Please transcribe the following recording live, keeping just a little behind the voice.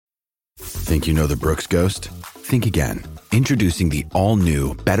Think you know the Brooks Ghost? Think again. Introducing the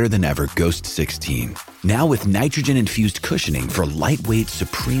all-new, better-than-ever Ghost 16. Now with nitrogen-infused cushioning for lightweight,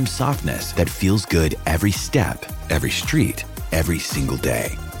 supreme softness that feels good every step, every street, every single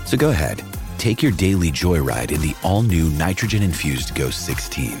day. So go ahead, take your daily joyride in the all-new nitrogen-infused Ghost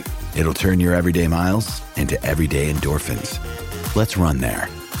 16. It'll turn your everyday miles into everyday endorphins. Let's run there.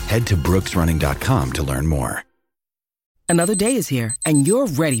 Head to brooksrunning.com to learn more. Another day is here, and you're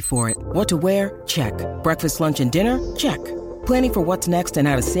ready for it. What to wear? Check. Breakfast, lunch, and dinner? Check. Planning for what's next and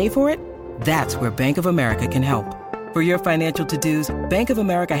how to save for it? That's where Bank of America can help. For your financial to-dos, Bank of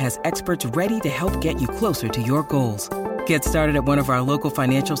America has experts ready to help get you closer to your goals. Get started at one of our local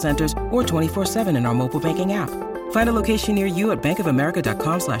financial centers or 24/7 in our mobile banking app. Find a location near you at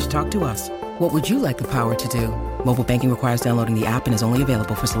bankofamerica.com/talktous. What would you like the power to do? Mobile banking requires downloading the app and is only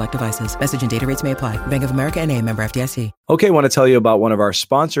available for select devices. Message and data rates may apply. Bank of America N.A., member FDIC. Okay, I want to tell you about one of our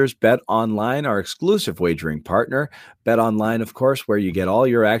sponsors, Bet Online, our exclusive wagering partner. Bet Online, of course, where you get all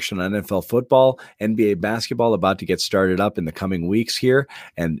your action on NFL football, NBA basketball about to get started up in the coming weeks here.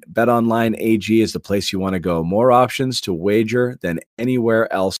 And Bet Online AG is the place you want to go. More options to wager than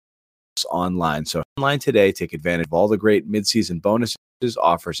anywhere else online. So online today, take advantage of all the great midseason bonuses,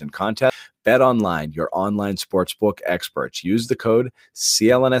 offers, and contests. Bet Online, your online sportsbook experts. Use the code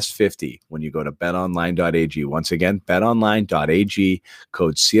CLNS50 when you go to betonline.ag. Once again, betonline.ag,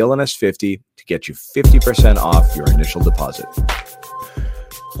 code CLNS50 to get you 50% off your initial deposit.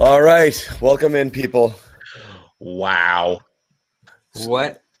 All right. Welcome in, people. Wow.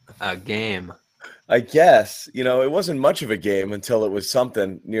 What a game. I guess, it wasn't much of a game until it was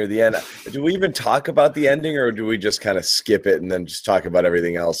something near the end. Do we even talk about the ending, or do we just kind of skip it and then just talk about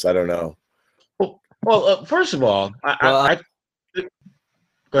everything else? I don't know. Well, first of all, I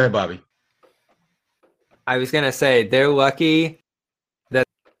go ahead, Bobby. I was going to say they're lucky that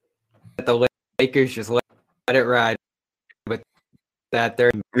the Lakers just let it ride, but that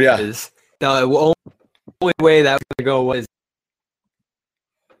there is the only way that was going to go was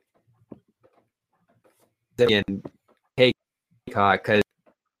in Haycock, because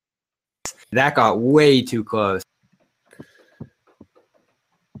that got way too close.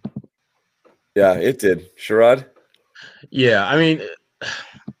 Yeah, it did. Sherrod? Yeah, I mean,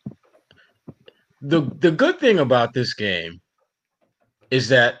 the good thing about this game is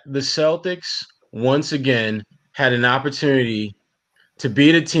that the Celtics once again had an opportunity to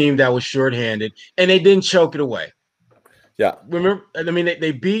beat a team that was shorthanded, and they didn't choke it away. Yeah. Remember, I mean,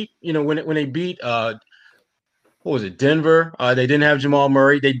 they beat, when they beat what was it, Denver? They didn't have Jamal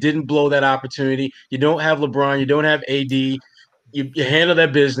Murray. They didn't blow that opportunity. You don't have LeBron. You don't have AD. You handle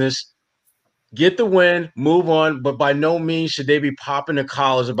that business. Get the win, move on, but by no means should they be popping the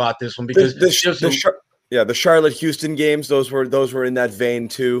collars about this one, because the Charlotte Houston games, those were in that vein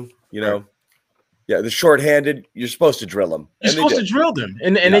too. Right. Yeah, the shorthanded, you're supposed to drill them. You're supposed to drill them,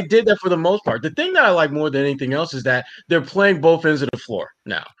 and they did that for the most part. The thing that I like more than anything else is that they're playing both ends of the floor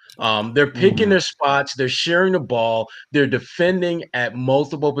now. They're picking their spots. They're sharing the ball. They're defending at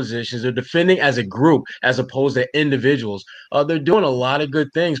multiple positions. They're defending as a group as opposed to individuals. They're doing a lot of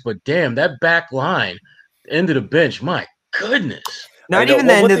good things, but damn, that back line, end of the bench, my goodness. Not even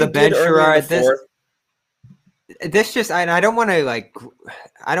the end of the bench, Gerard. This just, I don't want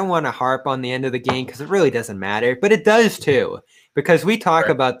to harp on the end of the game because it really doesn't matter, but it does too, because we talk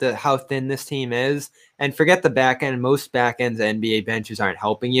about how thin this team is, and forget the back end. Most back ends of NBA benches aren't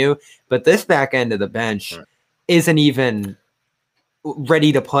helping you, but this back end of the bench isn't even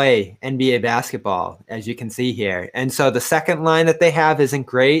ready to play NBA basketball, as you can see here. And so the second line that they have isn't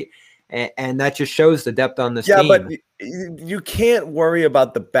great, and that just shows the depth on this team. Yeah, but you can't worry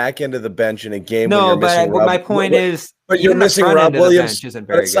about the back end of the bench in a game. No, but my point is, but you're missing Rob Williams.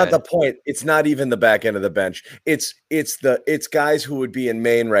 That's not the point. It's not even the back end of the bench. It's guys who would be in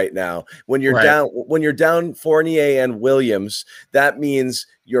Maine right now. When you're down Fournier and Williams, that means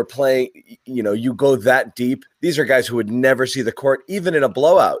you're playing. You go that deep. These are guys who would never see the court, even in a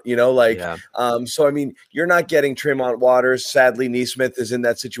blowout. So I mean, you're not getting Tremont Waters. Sadly, Neesmith is in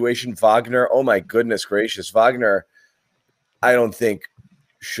that situation. Wagner, oh my goodness gracious, Wagner, I don't think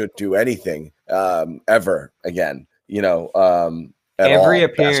should do anything ever again. Every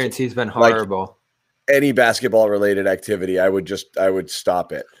appearance he's been horrible. Like any basketball related activity, I would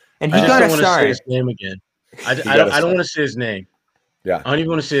stop it. And he got to start his name again. I don't want to say his name. Yeah, I don't even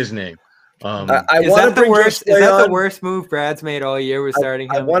want to say his name. I is that the worst move Brad's made all year with starting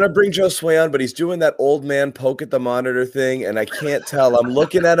him? I want to bring Josue on, but he's doing that old man poke at the monitor thing, and I can't tell. I'm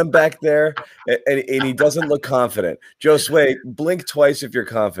looking at him back there, and he doesn't look confident. Josue, blink twice if you're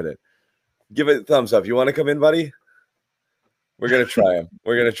confident. Give it a thumbs up. You want to come in, buddy? We're gonna try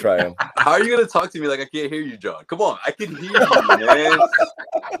him. How are you gonna talk to me like I can't hear you, John? Come on, I can hear you, man.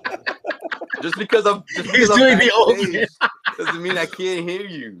 Just because I'm doing the old doesn't mean I can't hear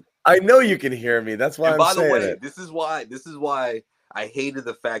you. I know you can hear me. That's why by the way, this is why I hated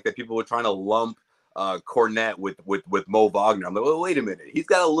the fact that people were trying to lump Cornette with Mo Wagner. I'm like, well, wait a minute. He's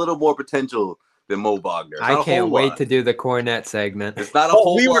got a little more potential than Mo Wagner. I can't wait to do the Cornette segment. It's not a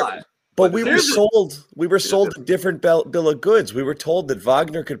whole lot. But we were sold. We were sold a different bill of goods. We were told that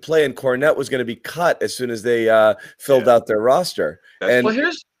Wagner could play and Cornette was going to be cut as soon as they filled out their roster. But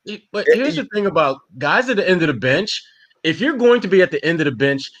here's the thing about guys at the end of the bench. If you're going to be at the end of the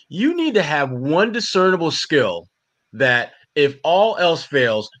bench, you need to have one discernible skill that if all else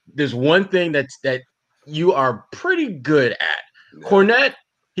fails, there's one thing that you are pretty good at. Yeah. Cornette,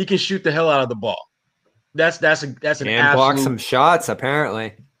 he can shoot the hell out of the ball. That's an and block some shots,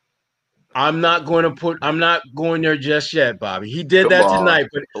 apparently. I'm not going there just yet, Bobby. He did tonight,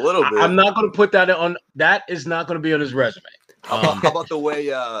 but a little bit. I'm not going to put that on. That is not going to be on his resume. How about the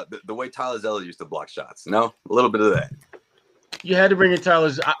way Tyler Zeller used to block shots? No, a little bit of that. You had to bring in Tyler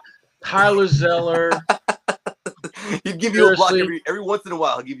Zeller. He'd give you a block every once in a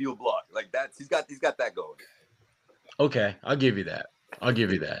while. He'll give you a block like that. He's got that going. Okay, I'll give you that.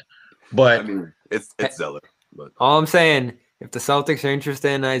 But I mean, it's Zeller. But all I'm saying, if the Celtics are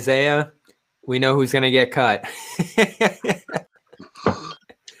interested in Isaiah, we know who's going to get cut.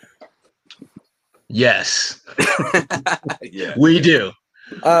 Yes. Yeah, we do.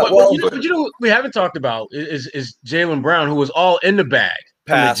 But you know what we haven't talked about is Jaylen Brown, who was all in the bag.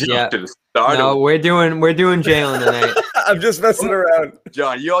 Pass. Yeah. No, we're doing Jaylen tonight. I'm just messing around.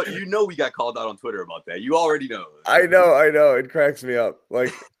 John, you know we got called out on Twitter about that. You already know. I know. It cracks me up.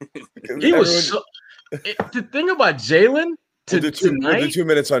 Like he was the thing about Jaylen tonight. We'll do 2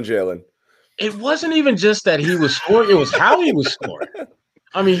 minutes on Jaylen. It wasn't even just that he was scoring; it was how he was scoring.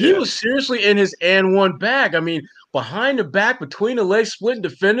 I mean, he was seriously in his and one bag. I mean, behind the back, between the legs, splitting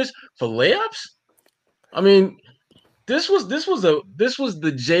defenders for layups. I mean, this was the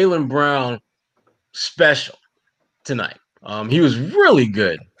Jaylen Brown special tonight. He was really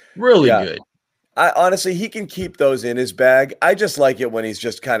good, good. Honestly, he can keep those in his bag. I just like it when he's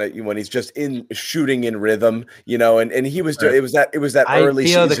just in shooting in rhythm, and he was doing, it was that early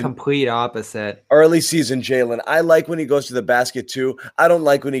season. I feel the complete opposite. Early season Jaylen. I like when he goes to the basket too. I don't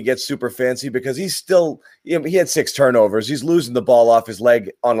like when he gets super fancy because he's still, he had 6 turnovers. He's losing the ball off his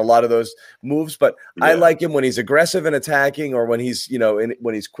leg on a lot of those moves, but I like him when he's aggressive and attacking or when he's,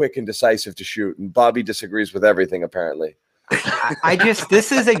 when he's quick and decisive to shoot. And Bobby disagrees with everything apparently.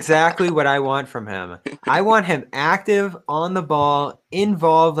 This is exactly what I want from him. I want him active on the ball,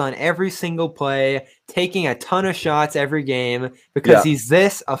 involved on every single play, taking a ton of shots every game because he's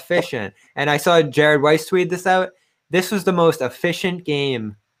this efficient. And I saw Jared Weiss tweet this out. This was the most efficient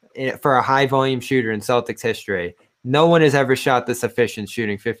game for a high volume shooter in Celtics history. No one has ever shot this efficient,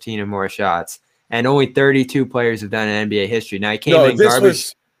 shooting 15 or more shots. And only 32 players have done it in NBA history. Now he came in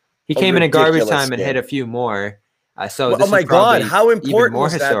garbage time and hit a few more. Oh my God! How important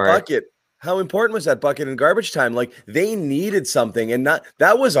was that bucket? How important was that bucket in garbage time? Like they needed something, and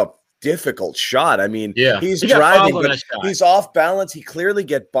that was a difficult shot. I mean, he's driving, but he's off balance. He clearly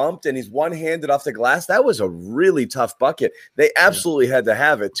get bumped, and he's one-handed off the glass. That was a really tough bucket. They absolutely had to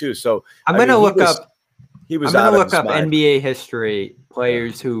have it too. So I'm going to look up NBA history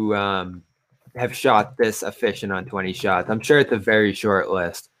players who have shot this efficient on 20 shots. I'm sure it's a very short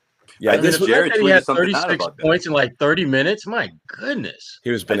list. Yeah, this was Jared he had 36 points in like 30 minutes. My goodness,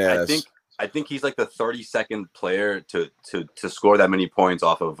 he was bananas. I think he's like the 32nd player to score that many points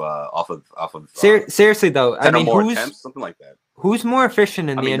off of. Seriously though, I mean, something like that. Who's more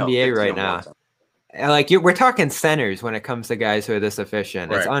efficient in the NBA right now? Like we're talking centers when it comes to guys who are this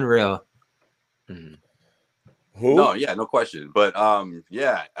efficient. Right. It's unreal. Mm-hmm. Who? No, yeah, no question. But I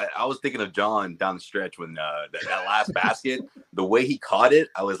was thinking of John down the stretch when that last basket, the way he caught it,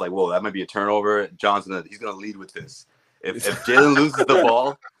 I was like, whoa, that might be a turnover. He's gonna lead with this. If Jaylen loses the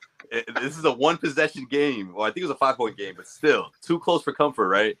ball, this is a 1-possession game. Well, I think it was a 5-point game, but still too close for comfort,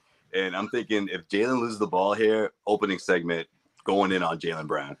 right? And I'm thinking if Jaylen loses the ball here, opening segment, going in on Jaylen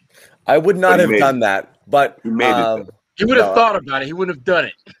Brown. I would not have done that, but he made it. He would have thought about it. He wouldn't have done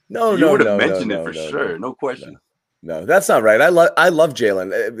it. You would have mentioned it for sure. No question. No, that's not right. I love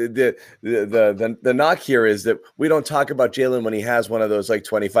Jaylen. The knock here is that we don't talk about Jaylen when he has one of those like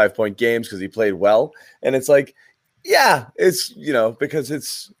 25-point games because he played well. And it's like, it's because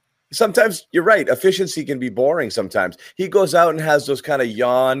it's sometimes you're right. Efficiency can be boring sometimes. He goes out and has those kind of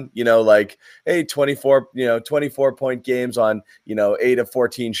yawn, like, hey, 24-point games on, 8 of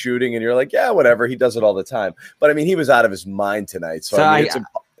 14 shooting. And you're like, yeah, whatever. He does it all the time. But I mean, he was out of his mind tonight. So I mean,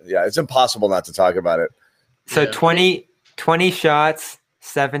 it's impossible not to talk about it. So 20 shots,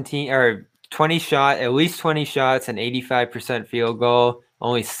 17 or 20 shot, at least 20 shots, and 85% field goal.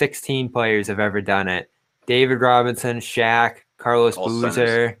 Only 16 players have ever done it. David Robinson, Shaq, Carlos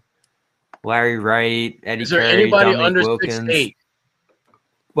Boozer, Larry Wright, Eddie Curry, anybody Dominique under Wilkins. 6'8"?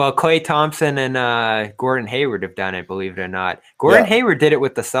 Well, Klay Thompson and Gordon Hayward have done it, believe it or not. Gordon Hayward did it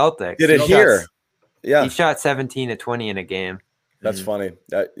with the Celtics. Did it here. He shot 17 to 20 in a game. That's funny.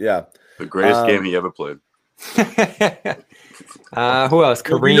 The greatest game he ever played. Who else?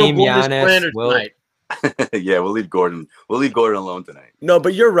 Kareem, Giannis, Will. Yeah, we'll leave Gordon alone tonight. No,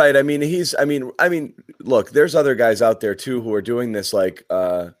 but you're right. I mean, look, there's other guys out there too who are doing this, like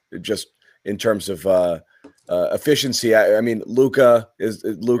just in terms of efficiency. I mean, Luka,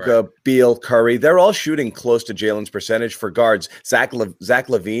 Beal, Curry, they're all shooting close to Jaylen's percentage for guards. Zach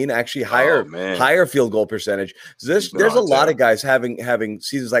LaVine actually higher field goal percentage. So there's a lot of guys having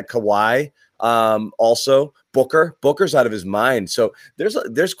seasons like Kawhi. Also Booker's out of his mind. So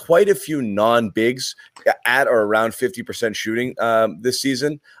there's quite a few non-bigs at or around 50% shooting this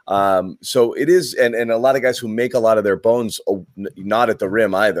season. So it is, and a lot of guys who make a lot of their bones not at the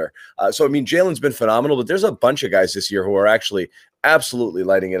rim either. So I mean, Jaylen's been phenomenal, but there's a bunch of guys this year who are actually absolutely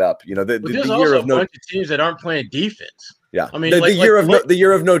lighting it up. You know, the year of bunch of teams that aren't playing defense. Yeah, I mean, the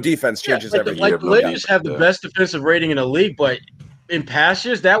year of no defense changes every year. Like the Lakers have the best defensive rating in the league, but in past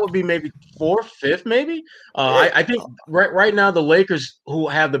years, that would be maybe 4th, 5th, maybe. I think right now the Lakers, who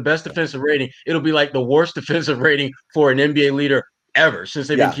have the best defensive rating, it'll be like the worst defensive rating for an NBA leader ever since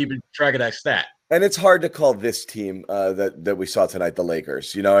they've been keeping track of that stat. And it's hard to call this team that we saw tonight the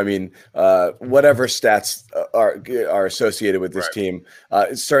Lakers. You know, I mean, whatever stats are associated with this team,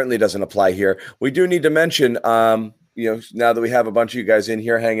 it certainly doesn't apply here. We do need to mention. Now that we have a bunch of you guys in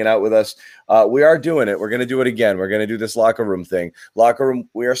here hanging out with us, we are doing it. We're going to do it again. We're going to do this locker room thing. Locker room.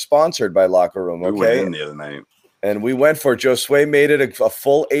 We are sponsored by Locker Room. Okay. We went in the other night. And we went for Josue made it a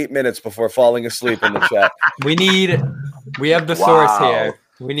full 8 minutes before falling asleep in the chat. We have the source here.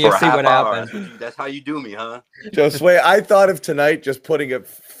 We need to see what happened. That's how you do me, huh? Josue, I thought of tonight just putting a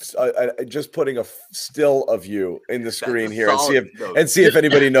still of you in the screen here and see if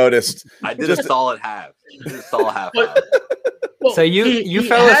anybody noticed. I did a solid half. Well, so you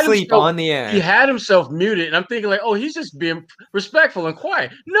fell asleep on the air. He had himself muted, and I'm thinking like, oh, he's just being respectful and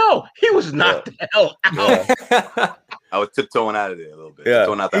quiet. No, he was knocked the hell out. Yeah. I was tiptoeing out of there a little bit. Yeah,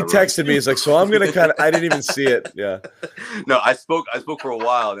 he texted me. He's like, so I'm gonna I didn't even see it. Yeah. No, I spoke for a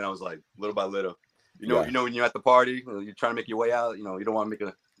while, then I was like, little by little. You know, when you're at the party, you're trying to make your way out. You know, you don't want to make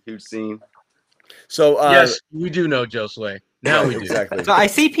a huge scene. So yes, we do know Josue. Now we do. Exactly. So I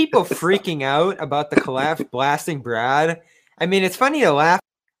see people freaking out about the collapse blasting Brad. I mean, it's funny to laugh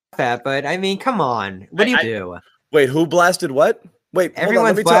at, but I mean, come on. What do you do? Wait, who blasted what? Wait,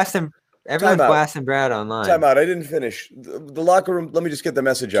 everyone's blasting Brad online. Time out. I didn't finish. The Locker Room, let me just get the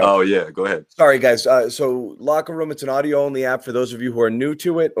message out. Oh, yeah. Go ahead. Sorry, guys. So Locker Room, it's an audio-only app for those of you who are new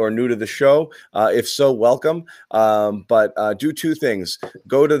to it or new to the show. If so, welcome. But do two things.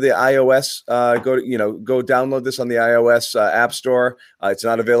 Go to the iOS. Go download this on the iOS App Store. It's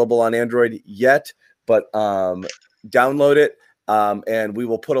not available on Android yet, but download it. And we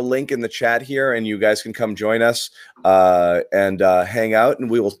will put a link in the chat here, and you guys can come join us and hang out. And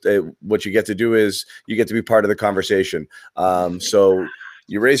we will. What you get to do is you get to be part of the conversation. So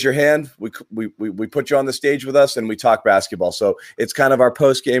you raise your hand. We put you on the stage with us, and we talk basketball. So it's kind of our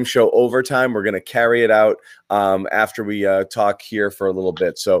post game show overtime. We're going to carry it out after we talk here for a little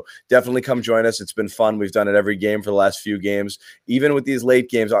bit. So definitely come join us. It's been fun. We've done it every game for the last few games, even with these late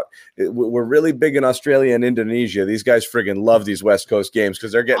games. We're really big in Australia and Indonesia. These guys friggin' love these West Coast games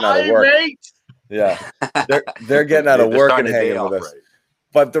because they're getting out of work. Yeah, they're getting out of work and hanging with us. Right.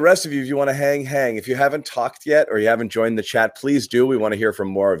 But the rest of you, if you want to hang. If you haven't talked yet or you haven't joined the chat, please do. We want to hear from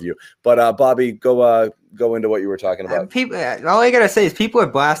more of you. But Bobby, go into what you were talking about. People, all I gotta say is people are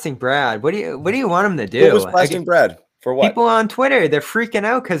blasting Brad. What do you want them to do? Who was blasting Brad for what? People on Twitter, they're freaking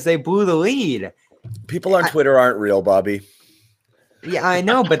out because they blew the lead. People on Twitter aren't real, Bobby. Yeah, I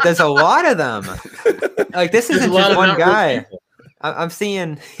know, but there's a lot of them. Like this isn't just one guy. I'm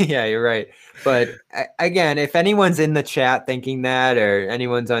seeing. Yeah, you're right. But again, if anyone's in the chat thinking that, or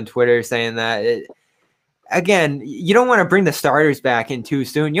anyone's on Twitter saying that, again, you don't want to bring the starters back in too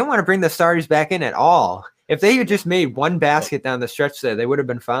soon. You don't want to bring the starters back in at all. If they had just made one basket down the stretch there, they would have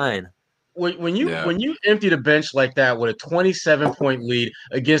been fine. When you empty the bench like that with a 27-point lead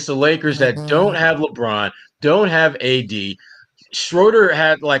against the Lakers that don't have LeBron, don't have AD, Schroeder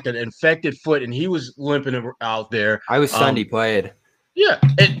had like an infected foot and he was limping out there. I was stunned he played. Yeah.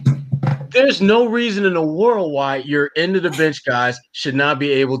 There's no reason in the world why your end of the bench guys should not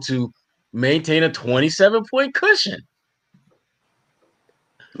be able to maintain a 27-point cushion.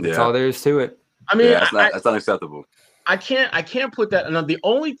 That's all there is to it. I mean, that's unacceptable. I can't put that. Now, the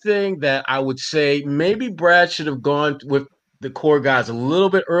only thing that I would say, maybe Brad should have gone with the core guys a little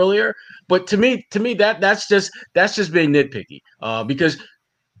bit earlier. But to me, that's just being nitpicky. Because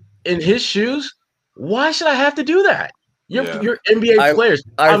in his shoes, why should I have to do that? You're NBA players.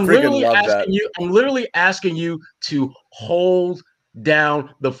 I'm literally asking you to hold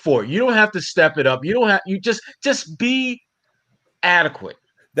down the fort. You don't have to step it up. You just be adequate.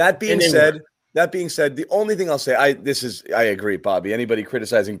 That being said, the only thing I'll say, I agree, Bobby. Anybody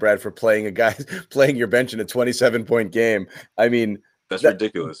criticizing Brad for playing your bench in a 27-point game, I mean, that's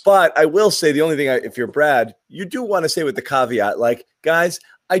ridiculous. But I will say the only thing, if you're Brad, you do want to say with the caveat, like, guys,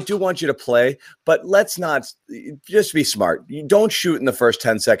 I do want you to play, but let's not just be smart. You don't shoot in the first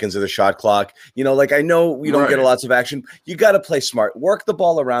 10 seconds of the shot clock. You know, like, I know we don't get lots of action. You got to play smart. Work the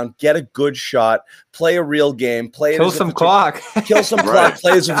ball around. Get a good shot. Play a real game. Kill some clock. Kill some clock.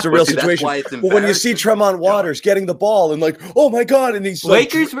 Play as if it's a real situation. But when you see Tremont Waters getting the ball and like, oh my God, and he's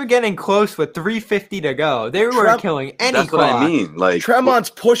Lakers were getting close with 3:50 to go. They were killing any that's clock. What I mean. Like, Tremont's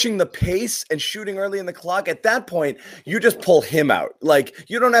pushing the pace and shooting early in the clock. At that point, you just pull him out. Like,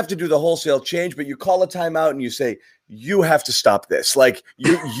 you don't have to do the wholesale change, but you call a timeout and you say, you have to stop this. Like,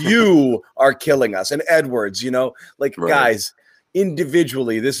 you are killing us. And Edwards, guys,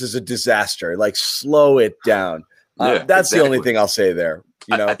 individually, this is a disaster. Like, slow it down. That's the only thing I'll say there.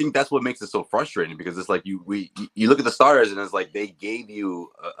 I think that's what makes it so frustrating, because it's like you look at the starters and it's like they gave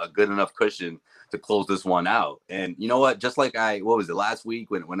you a good enough cushion to close this one out. And you know what? Just like last week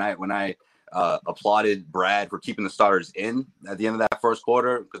when I applauded Brad for keeping the starters in at the end of that first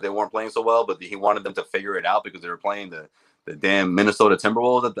quarter because they weren't playing so well, but he wanted them to figure it out because they were playing the damn Minnesota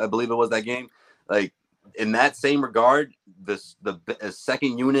Timberwolves, I believe it was that game. Like, in that same regard, the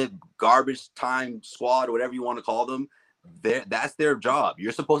second unit garbage time squad, whatever you want to call them, that's their job.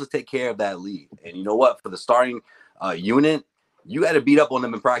 You're supposed to take care of that lead. And you know what? For the starting unit, you got to beat up on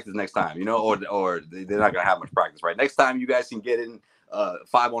them in practice next time, or they're not going to have much practice, right? Next time you guys can get in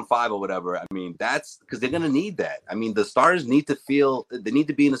 5-on-5 or whatever. I mean, that's because they're going to need that. I mean, the starters need to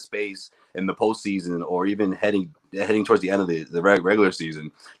be in a space in the postseason, or even heading towards the end of the regular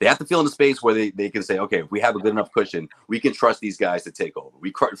season. They have to feel in a space where they can say, okay, if we have a good enough cushion, we can trust these guys to take over.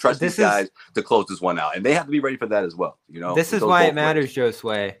 We trust these guys to close this one out. And they have to be ready for that as well. This is why it matters,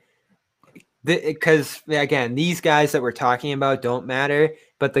 Josue. Because, again, these guys that we're talking about don't matter,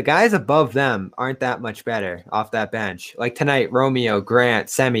 but the guys above them aren't that much better off that bench. Like tonight, Romeo, Grant,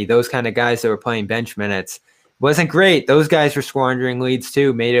 Semi, those kind of guys that were playing bench minutes. Wasn't great. Those guys were squandering leads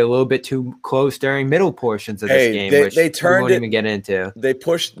too, made it a little bit too close during middle portions of this game, which we won't even get into. They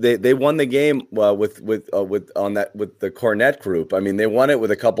pushed. They won the game with the Cornette group. I mean, they won it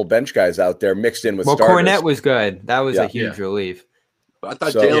with a couple bench guys out there mixed in with starters. Cornette was good. That was a huge relief. But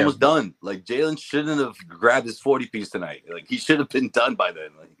I thought Jaylen was done. Like, Jaylen shouldn't have grabbed his 40-piece tonight. Like, he should have been done by then.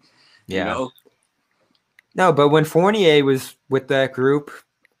 Like, No, but when Fournier was with that group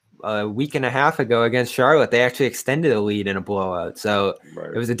a week and a half ago against Charlotte, they actually extended a lead in a blowout. So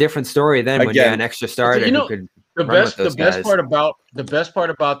it was a different story then when you had an extra starter who could the best part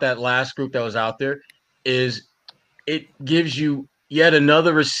about that last group that was out there is it gives you yet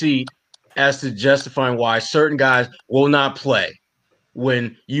another receipt as to justifying why certain guys will not play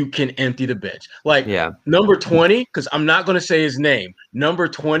when you can empty the bench. Like number 20, because I'm not going to say his name, number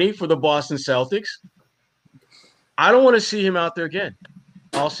 20 for the Boston Celtics, I don't want to see him out there again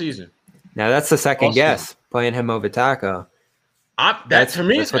all season. Now that's the second guess, playing him over Taco. That's for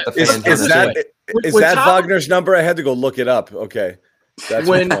me. That's what the fans is that Wagner's number? I had to go look it up. Okay. That's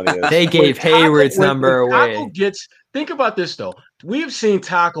when they gave Hayward's number away. Think about this, though. We've seen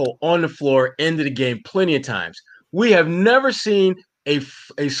Taco on the floor into the game plenty of times. We have never seen a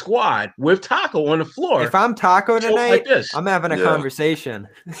squad with Taco on the floor. If I'm Taco tonight, like this. I'm having a conversation.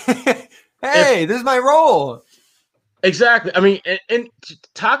 This is my role. Exactly. I mean, and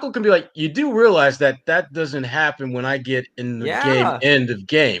Taco can be like, you do realize that doesn't happen when I get in the game, end of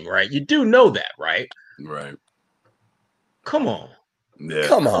game, right? You do know that, right? Right. Come on. Yeah.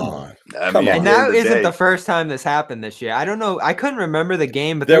 Come on. And that isn't the first time this happened this year. I don't know. I couldn't remember the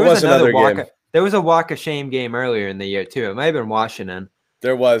game, but there was another game. There was a walk of shame game earlier in the year too. It might have been Washington.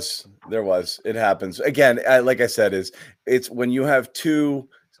 There was. It happens again. Like I said, it's when you have two,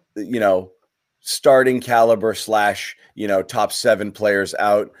 starting caliber / top 7 players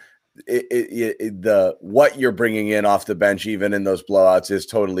out. What you're bringing in off the bench, even in those blowouts, is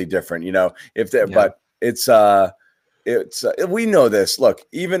totally different. But it's It's we know this. Look,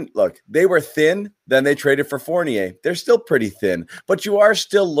 they were thin, then they traded for Fournier. They're still pretty thin, but you are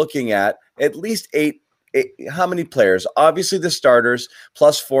still looking at least eight. How many players? Obviously, the starters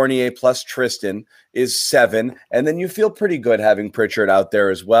plus Fournier plus Tristan is 7, and then you feel pretty good having Pritchard out there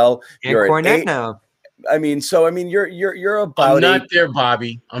as well. And you're Cornet now. You're about. I'm not there,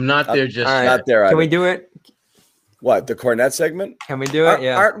 Bobby. I'm not there just right. Not there. Can we do it? What, the Cornet segment? Can we do it?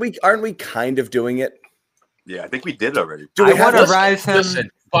 Yeah. Aren't we kind of doing it? Yeah, I think we did already. Do we want to rise him? Listen,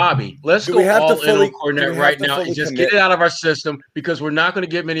 Bobby, let's go all in on Cornet right now and just get it out of our system, because we're not going to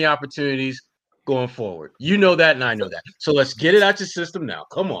get many opportunities going forward. You know that, and I know that. So let's get it out your system now.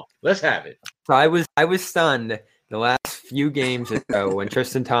 Come on, let's have it. So I was stunned the last few games ago when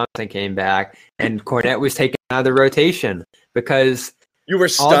Tristan Thompson came back and Cornet was taken out of the rotation because you were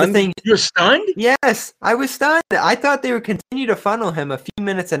stunned. You were stunned? Yes, I was stunned. I thought they would continue to funnel him a few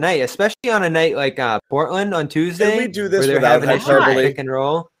minutes a night, especially on a night like Portland on Tuesday. Can we do this without hyperbole? Pick and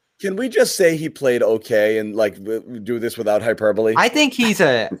roll. Can we just say he played okay and do this without hyperbole? I think he's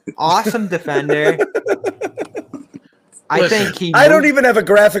an awesome defender. I don't even have a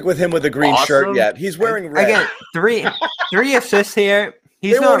graphic with him with a green shirt yet. He's wearing red. Again, three assists here.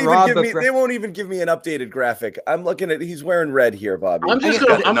 They won't even give me an updated graphic. I'm looking at he's wearing red here, Bobby. I'm gonna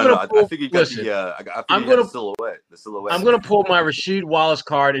pull my Rasheed Wallace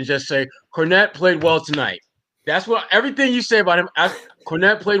card and just say Cornet played well tonight. That's what everything you say about him.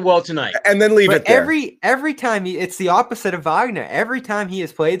 Cornet played well tonight, and then leave it there. Every time it's the opposite of Wagner. Every time he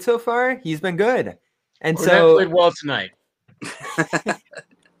has played so far, he's been good, and Cornet played well tonight.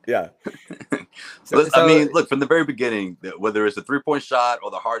 Yeah. I mean, look, from the very beginning, whether it's a 3-point shot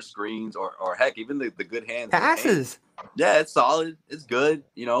or the hard screens or heck, even the good hands passes. Yeah, it's solid. It's good.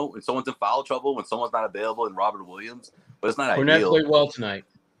 You know, when someone's in foul trouble, when someone's not available, and Robert Williams, but it's not Cornet ideal. Played well tonight.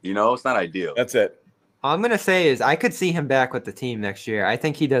 You know, it's not ideal. That's it. All I'm going to say is I could see him back with the team next year. I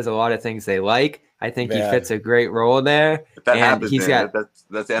think he does a lot of things they like. I think he fits a great role there. If that happens,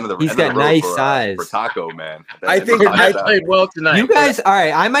 that's the end of the He's got nice size. For Taco, man. I think I played well tonight. You guys, all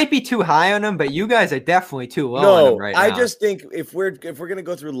right, I might be too high on him, but you guys are definitely too low on him right now. I just think if we're going to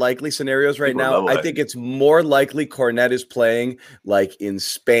go through likely scenarios right now, I think it's more likely Cornet is playing like in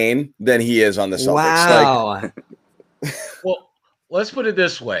Spain than he is on the Celtics. Wow. Well, let's put it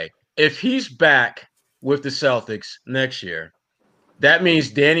this way. If he's back with the Celtics next year, that means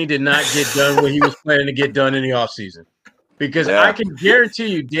Danny did not get done what he was planning to get done in the offseason. Because I can guarantee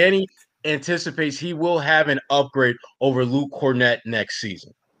you Danny anticipates he will have an upgrade over Luke Cornet next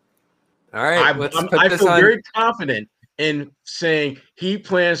season. All right. I feel very confident in saying he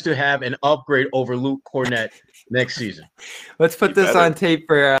plans to have an upgrade over Luke Cornet next season. Let's put this on tape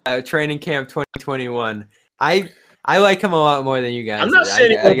for training camp 2021. I like him a lot more than you guys. I'm not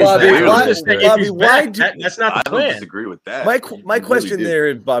saying that's not the plan. I don't disagree with that. My question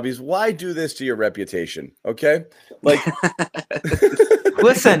there, Bobby, is why do this to your reputation? Okay, like,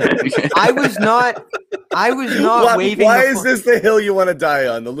 listen, I was not waving. Why is this the hill you want to die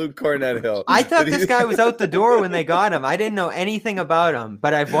on, the Luke Cornet hill? I thought this guy was out the door when they got him. I didn't know anything about him,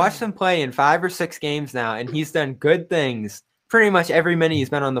 but I've watched him play in 5 or 6 games now, and he's done good things pretty much every minute he's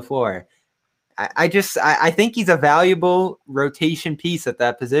been on the floor. I think he's a valuable rotation piece at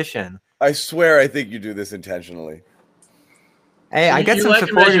that position. I swear I think you do this intentionally. Hey, I got some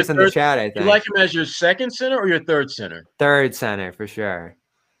supporters in the chat, I think. You like him as your second center or your third center? Third center, for sure.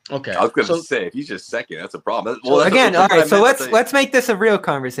 Okay. I was going to say, if he's just second, that's a problem. Well, again, all right, so let's make this a real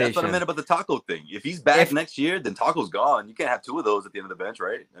conversation. That's what I meant about the Taco thing. If he's back next year, then Taco's gone. You can't have 2 of those at the end of the bench,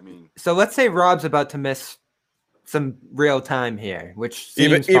 right? I mean, so let's say Rob's about to miss some real time here, which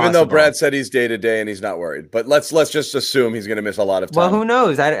even though Brad said he's day-to-day and he's not worried, but let's just assume he's going to miss a lot of time. Well, who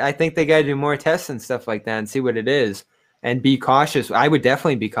knows? I think they got to do more tests and stuff like that and see what it is and be cautious. I would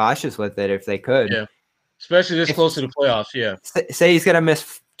definitely be cautious with it if they could. Yeah, especially this close to the playoffs. Yeah. Say he's going to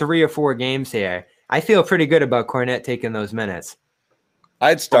miss 3 or 4 games here. I feel pretty good about Cornet taking those minutes.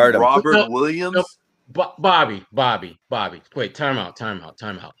 I'd start him. Robert Williams. Bobby. Wait, time out.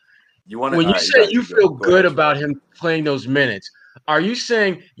 When you say you feel good about him playing those minutes, are you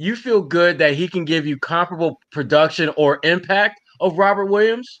saying you feel good that he can give you comparable production or impact of Robert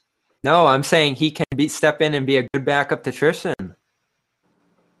Williams? No, I'm saying he can step in and be a good backup to Tristan.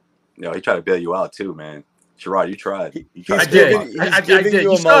 No, he tried to bail you out too, man. Sherrod, you tried. I did.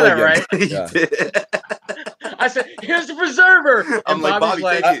 You saw that, right? You did. I said, "Here's the preserver." I'm like, Bobby,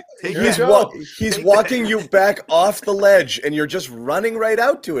 take it. He's walking you back off the ledge, and you're just running right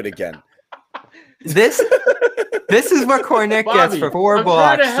out to it again. This is what Cornet gets for 4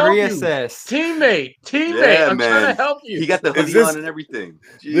 blocks, 3 assists. Teammate. Yeah, I'm trying to help you. He got the hoodie on and everything.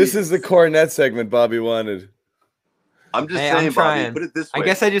 Jeez. This is the Cornet segment Bobby wanted. I'm just saying, Bobby, put it this way. I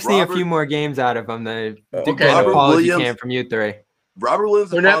guess I just need a few more games out of him to do okay. an apology cam from you three. Robert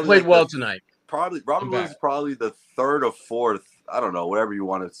Williams played well tonight. Robert Williams is probably the third or fourth, I don't know, whatever you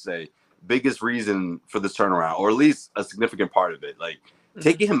want to say, biggest reason for this turnaround, or at least a significant part of it. Like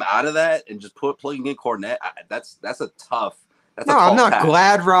taking him out of that and just plugging in Cornette, that's a tough. I'm not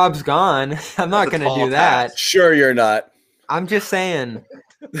glad Rob's gone. I'm not going to do that. Sure, you're not. I'm just saying.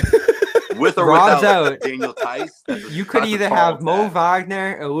 With or Rob's without out. Daniel Tice, you could either have Mo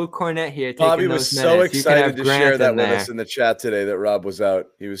Wagner or Luke Cornette here. Bobby was so excited to share that with us in the chat today that Rob was out.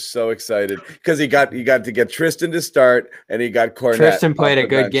 He was so excited because he got to get Tristan to start and he got Cornette. Tristan played a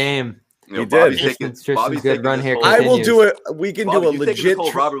good game. He did. Tristan's good run here. I will do it. We can do a legit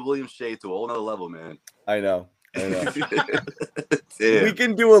Robert Williams shade to a whole nother level, man. I know. We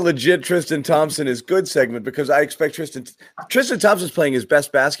can do a legit Tristan Thompson is good segment because I expect Tristan Thompson's playing his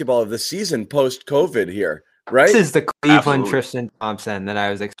best basketball of the season post COVID here, right? This is the Cleveland Tristan Thompson that I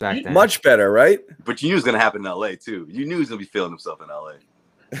was expecting. Much better, right? But you knew it was going to happen in LA too. You knew he was going to be feeling himself in LA,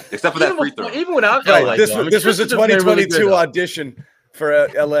 except for that free throw. Even without LA, this was a 2022 audition for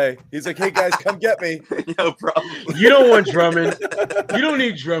LA. He's like, hey guys, come get me. Yo, probably. You don't want Drummond. You don't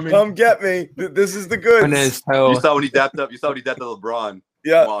need Drummond. Come get me. This is the goods. You saw when he dapped up. You saw when he dapped up LeBron.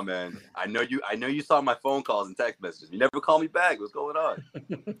 Yeah. Come on, man. I know you saw my phone calls and text messages. You never called me back. What's going on?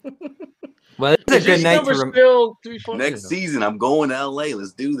 Well, it's a good night next season, I'm going to LA.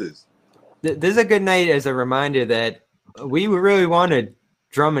 Let's do this. This is a good night as a reminder that we really wanted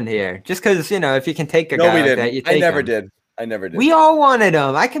Drummond here. Just because, if you can take a guy like that, you take him. I never did. We all wanted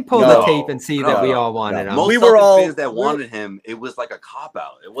him. I can pull the tape and see that we all wanted him. Most we were all fans that wanted him. It was like a cop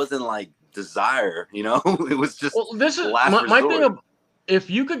out. It wasn't like desire. It was just. Well, this is my thing. If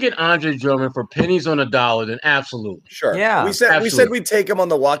you could get Andre Drummond for pennies on a dollar, then absolutely. Sure. Yeah. We said we'd take him on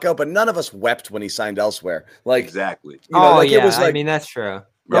the walkout, but none of us wept when he signed elsewhere. Like exactly. It was like, I mean, that's true.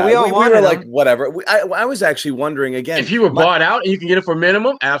 Yeah, we all wanted were him. like, whatever. I was actually wondering again. If you were bought out and you can get it for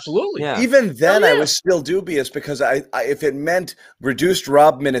minimum, absolutely. Yeah. Even then, I was still dubious because I if it meant reduced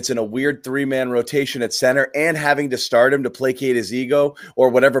Rob minutes in a weird 3-man rotation at center and having to start him to placate his ego or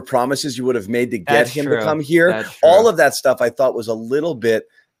whatever promises you would have made to get him to come here, all of that stuff I thought was a little bit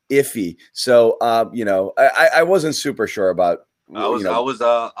iffy. So, I wasn't super sure about.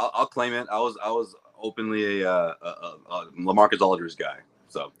 I'll claim it. I was openly a LaMarcus Aldridge guy.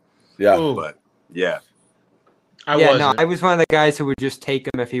 So, yeah, but yeah. I was one of the guys who would just take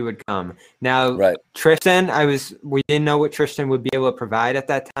him if he would come. Now, Tristan, we didn't know what Tristan would be able to provide at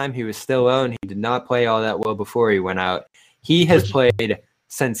that time. He was still low and he did not play all that well before he went out. He has played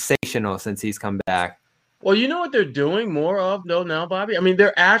sensational since he's come back. Well, you know what they're doing more of though now, Bobby? I mean,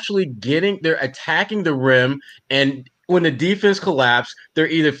 they're attacking the rim, and when the defense collapses, they're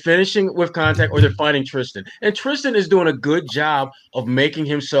either finishing with contact or they're finding Tristan. And Tristan is doing a good job of making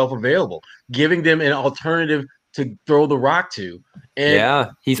himself available, giving them an alternative to throw the rock to. And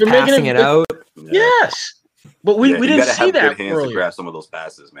he's passing it out. Yes. But we didn't see that good hands to grab some of those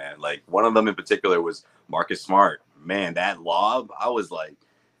passes, man. Like one of them in particular was Marcus Smart. Man, that lob, I was like,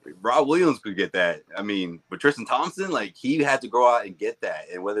 Rob Williams could get that. I mean, but Tristan Thompson, like he had to go out and get that.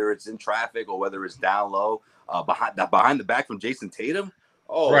 And whether it's in traffic or whether it's down low, behind the back from Jason Tatum.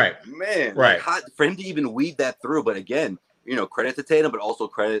 Oh, man. Right. Like, for him to even weed that through. But again, credit to Tatum, but also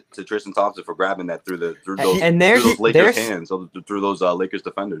credit to Tristan Thompson for grabbing that through those Lakers hands, through those Lakers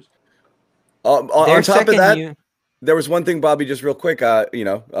defenders. On top of that, there was one thing, Bobby, just real quick. You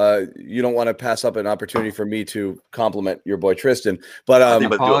don't want to pass up an opportunity for me to compliment your boy Tristan, but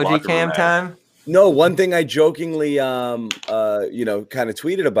apology cam time. No, one thing I jokingly, kind of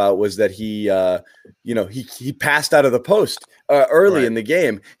tweeted about was that he passed out of the post early in the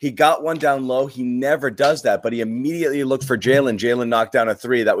game. He got one down low. He never does that, but he immediately looked for Jaylen. Jaylen knocked down a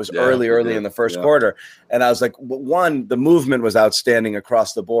 3. That was early in the first quarter. And I was like, one, the movement was outstanding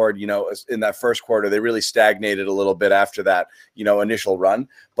across the board. In that first quarter, they really stagnated a little bit after that, initial run,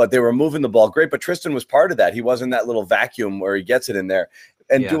 but they were moving the ball great. But Tristan was part of that. He wasn't that little vacuum where he gets it in there.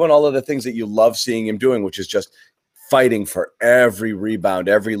 And doing all of the things that you love seeing him doing, which is just fighting for every rebound,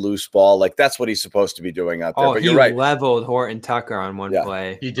 every loose ball. Like that's what he's supposed to be doing out there. But you're right. Leveled Horton Tucker on one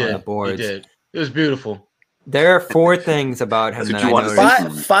play. He did. On the boards. He did. It was beautiful. There are 4 things about him that I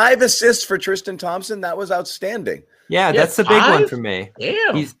noticed. 5 assists for Tristan Thompson. That was outstanding. Yeah, that's the big one for me.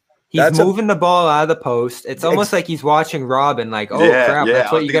 Damn. He's moving the ball out of the post. It's almost like he's watching Robin, like, crap,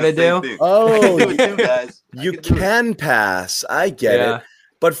 that's what you got to do. Oh, you can pass. I get it.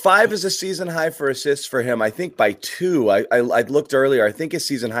 But 5 is a season high for assists for him. I think by 2. I looked earlier. I think his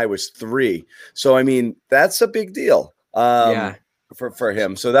season high was 3. So, I mean, that's a big deal for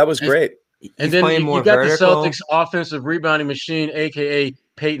him. So that was great. And then you got vertical. The Celtics offensive rebounding machine, aka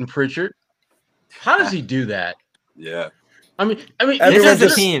Peyton Pritchard. How does he do that? Yeah. I mean, this is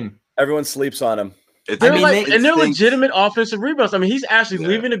a team. Everyone sleeps on him. They're legitimate offensive rebounds. I mean, he's actually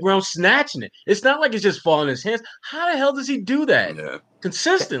leaving the ground, snatching it. It's not like it's just falling in his hands. How the hell does he do that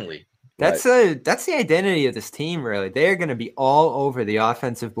consistently? That's the identity of this team. Really, they're going to be all over the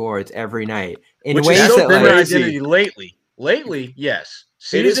offensive boards every night. Which has been their identity lately. Lately, yes.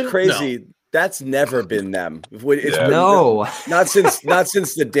 It is crazy. No. That's never been them. No, not since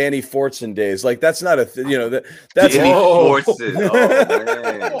the Danny Fortson days. Like that's not a that's Danny Fortson.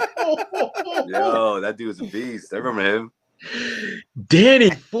 Oh man, yo, that dude's a beast. I remember him.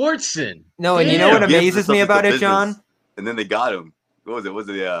 Danny Fortson. No, and you know what amazes me about it, John? And then they got him. What was it? Was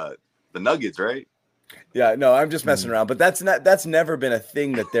it the Nuggets, right? Yeah, no, I'm just messing around, but that's never been a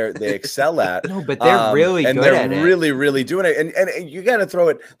thing that they excel at. No, but they're really good at it. And they're really doing it. And you got to throw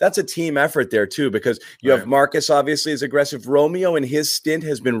it. That's a team effort there too, because you have Marcus obviously is aggressive. Romeo in his stint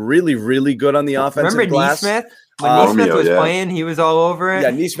has been really good on the offensive glass. Nesmith? When Nesmith was playing, he was all over it. Yeah,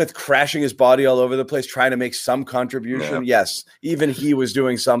 Nesmith crashing his body all over the place, trying to make some contribution. Yeah. Yes, even he was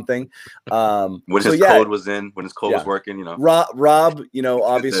doing something. When his code was working, Rob,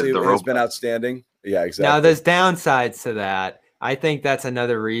 obviously has been outstanding. Yeah, exactly. Now, there's downsides to that. I think that's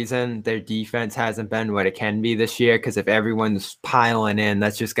another reason their defense hasn't been what it can be this year, because if everyone's piling in,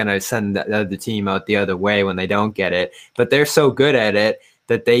 that's just going to send the other team out the other way when they don't get it. But they're so good at it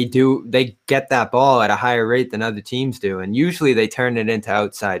that they get that ball at a higher rate than other teams do. And usually they turn it into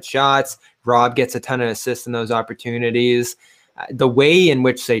outside shots. Rob gets a ton of assists in those opportunities. The way in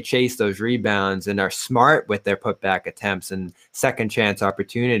which they chase those rebounds and are smart with their putback attempts and second chance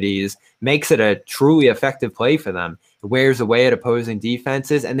opportunities makes it a truly effective play for them. It wears away at opposing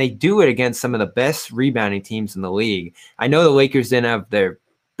defenses, and they do it against some of the best rebounding teams in the league. I know the Lakers didn't have their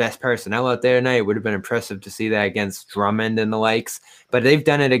best personnel out there tonight. It would have been impressive to see that against Drummond and the likes, but they've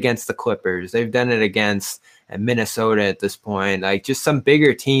done it against the Clippers. They've done it against Minnesota at this point. Like, just some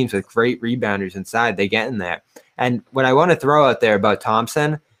bigger teams with great rebounders inside, they get in there. And what I want to throw out there about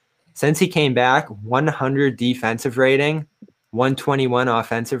Thompson, since he came back, 100 defensive rating, 121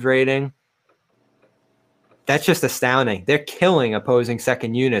 offensive rating. That's just astounding. They're killing opposing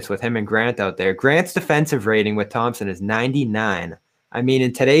second units with him and Grant out there. Grant's defensive rating with Thompson is 99. I mean,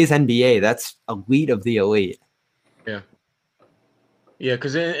 in today's NBA, that's elite of the elite. Yeah. Yeah,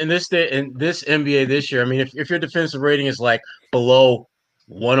 because in this NBA this year, I mean, if your defensive rating is like below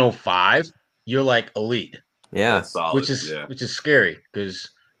 105, you're like elite. Yeah, solid, which is scary, because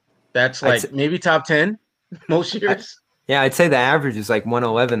that's like maybe top 10 most years. I'd say the average is like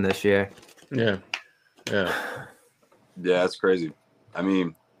 111 this year. Yeah, that's crazy. I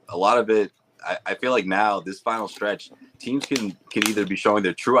mean, a lot of it. I feel like now this final stretch, teams can either be showing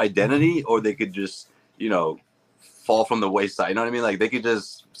their true identity, or they could just fall from the wayside. You know what I mean? Like, they could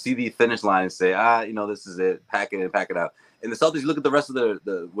just see the finish line and say, this is it, pack it in, pack it out. And the Celtics, you look at the rest of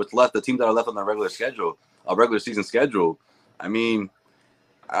the what's left, the teams that are left on their regular season schedule. I mean,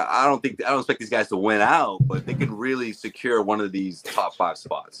 I don't expect these guys to win out, but they can really secure one of these top 5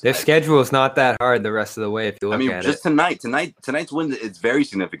 spots. Their schedule is not that hard the rest of the way if you look at it. Tonight's win is very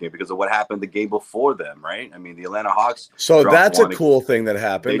significant because of what happened the game before them, right? I mean, the Atlanta Hawks. So that's a cool thing that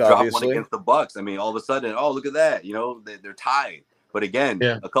happened. They dropped one against the Bucks. I mean, all of a sudden, look at that. They're tied. But again,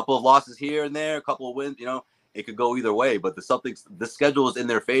 a couple of losses here and there, a couple of wins, it could go either way, but the Celtics, the schedule is in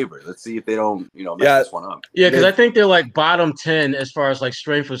their favor. Let's see if they don't, mess this one up. Yeah, because I think they're like bottom 10 as far as like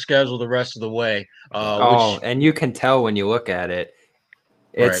strength of schedule the rest of the way. And you can tell when you look at it.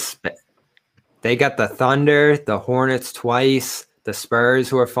 They got the Thunder, the Hornets twice, the Spurs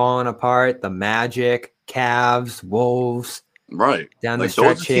who are falling apart, the Magic, Cavs, Wolves. Right. Down the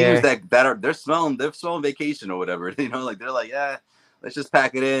stretch here. Those teams that are they're smelling vacation or whatever. They're like, let's just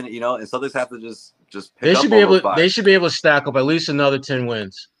pack it in, and Celtics have to just pick up. They should be able to stack up at least another 10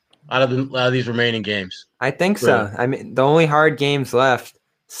 wins out of these remaining games. I think so. I mean, the only hard games left: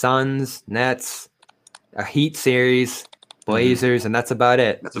 Suns, Nets, a Heat series, Blazers, and that's about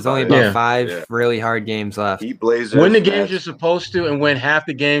it. There's only about 5 really hard games left. Heat, Blazers, win the games you're supposed to, and win half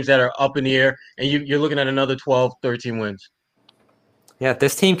the games that are up in the air, and you're looking at another 12, 13 wins. Yeah,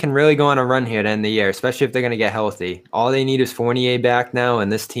 this team can really go on a run here to end the year, especially if they're going to get healthy. All they need is Fournier back now,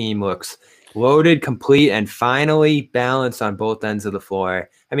 and this team looks loaded, complete, and finally balanced on both ends of the floor.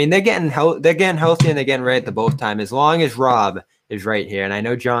 I mean, they're getting healthy and they're getting ready at the both time. As long as Rob is right here. And I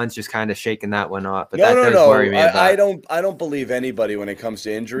know John's just kind of shaking that one off, but that does worry me about. I don't believe anybody when it comes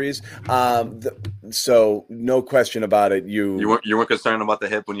to injuries. So no question about it. You weren't concerned about the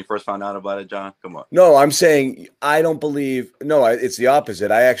hip when you first found out about it, John? Come on. No, I'm saying I don't believe. No, it's the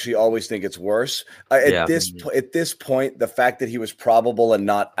opposite. I actually always think it's worse. At this point, the fact that he was probable and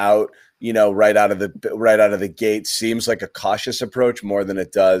not out, right out of the gate seems like a cautious approach more than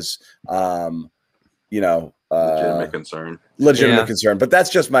it does. Legitimate concern. Concern, but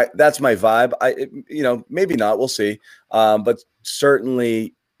that's my vibe. Maybe not. We'll see. But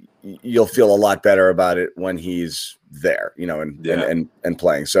certainly, you'll feel a lot better about it when he's there, and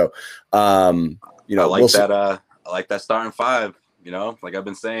playing. So, I like that. I like that starting five. Like I've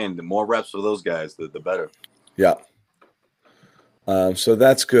been saying, the more reps for those guys, the better. Yeah. So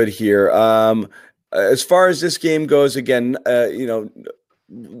that's good here. As far as this game goes, again,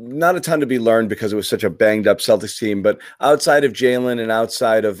 not a ton to be learned because it was such a banged up Celtics team, but outside of Jaylen and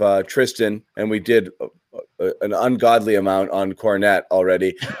outside of Tristan, and we did an ungodly amount on Cornette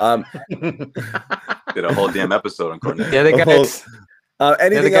already. Did a whole damn episode on Cornette. The other guys,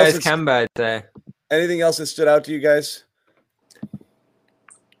 anything else? Kemba, I'd say. Anything else that stood out to you guys?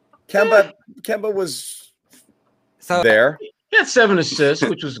 Kemba was there. He had 7 assists,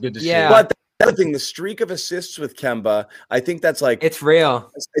 which was good to see. But the other thing, the streak of assists with Kemba, I think that's it's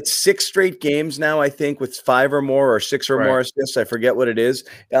real. It's 6 straight games now, I think, with 5 or more or 6 or more assists. I forget what it is.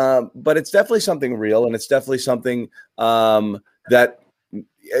 But it's definitely something real, and it's definitely something that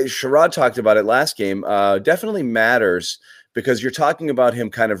Sherrod talked about it last game. Definitely matters because you're talking about him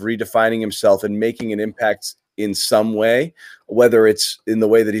kind of redefining himself and making an impact in some way, whether it's in the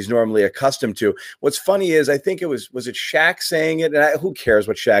way that he's normally accustomed to. What's funny is I think was it Shaq saying it? And who cares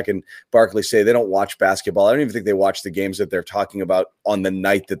what Shaq and Barkley say? They don't watch basketball. I don't even think they watch the games that they're talking about on the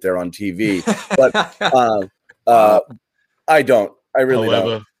night that they're on TV. But I don't. I really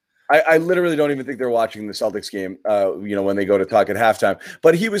don't. I literally don't even think they're watching the Celtics game, when they go to talk at halftime.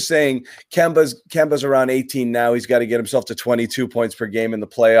 But he was saying Kemba's around 18 now. He's got to get himself to 22 points per game in the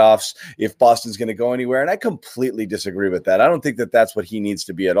playoffs if Boston's going to go anywhere. And I completely disagree with that. I don't think that that's what he needs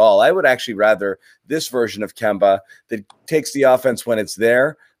to be at all. I would actually rather this version of Kemba that takes the offense when it's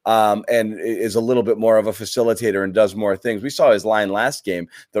there, and is a little bit more of a facilitator and does more things. We saw his line last game,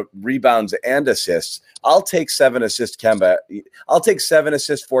 the rebounds and assists. I'll take 7 assists Kemba. I'll take 7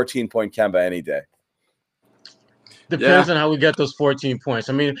 assists, 14-point Kemba any day. Depends on how we get those 14 points.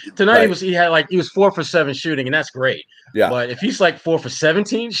 I mean, tonight he was 4 for 7 shooting, and that's great. Yeah. But if he's 4 for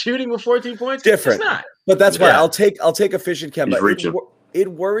 17 shooting with 14 points, different. It's not. But that's why I'll take efficient Kemba. He's reaching. It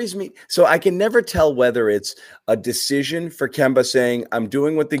worries me. So I can never tell whether it's a decision for Kemba saying, I'm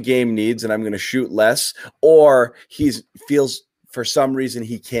doing what the game needs and I'm going to shoot less, or he feels for some reason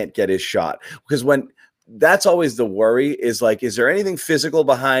he can't get his shot. Because that's always the worry is is there anything physical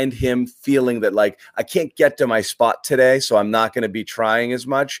behind him feeling that I can't get to my spot today, so I'm not going to be trying as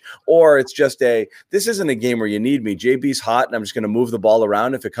much? Or it's just this isn't a game where you need me. JB's hot and I'm just going to move the ball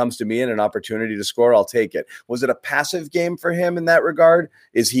around. If it comes to me and an opportunity to score, I'll take it. Was it a passive game for him in that regard?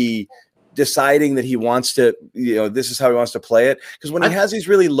 Is he deciding that he wants to, this is how he wants to play it? Because when he has these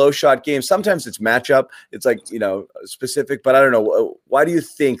really low shot games, sometimes it's matchup. It's specific, but I don't know. Why do you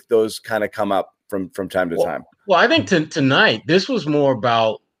think those kind of come up from time to time? Well, I think tonight, this was more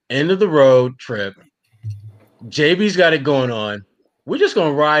about end of the road trip. JB's got it going on. We're just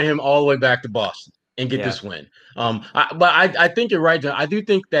going to ride him all the way back to Boston and get this win. But I think you're right, John. I do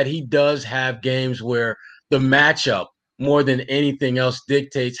think that he does have games where the matchup more than anything else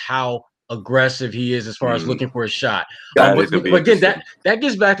dictates how aggressive he is as far as looking for a shot. But again, that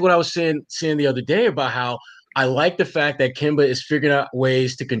gets back to what I was saying the other day about how I like the fact that Kemba is figuring out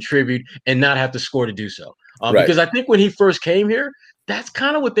ways to contribute and not have to score to do so. Because I think when he first came here, that's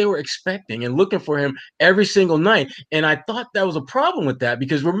kind of what they were expecting and looking for him every single night. And I thought that was a problem with that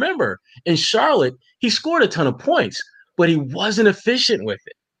because remember, in Charlotte, he scored a ton of points, but he wasn't efficient with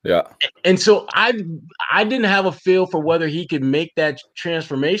it. Yeah. And so I didn't have a feel for whether he could make that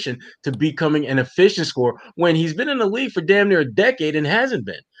transformation to becoming an efficient scorer when he's been in the league for damn near a decade and hasn't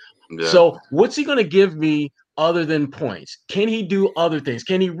been. Yeah. So what's he going to give me other than points? Can he do other things?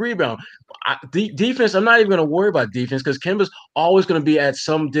 Can he rebound? Defense, I'm not even going to worry about defense because Kemba's always going to be at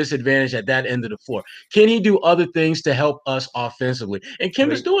some disadvantage at that end of the floor. Can he do other things to help us offensively? And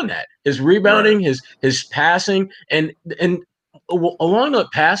Kemba's doing that. His rebounding, his passing, and along the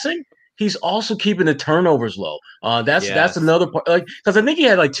passing, he's also keeping the turnovers low. That's another part. Because I think he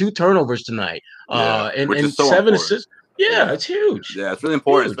had 2 turnovers tonight, and so 7 assists. Yeah, it's huge. Yeah, it's really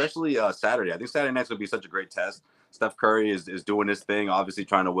important, especially Saturday. I think Saturday night's going to be such a great test Steph Curry is doing his thing, obviously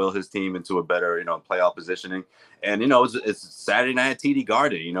trying to will his team into a better, playoff positioning. And, it's Saturday night at TD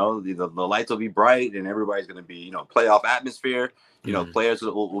Garden, the lights will be bright and everybody's going to be, playoff atmosphere. Players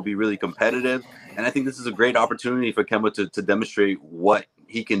will be really competitive. And I think this is a great opportunity for Kemba to demonstrate what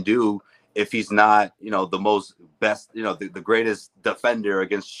he can do if he's not, the most best, the greatest defender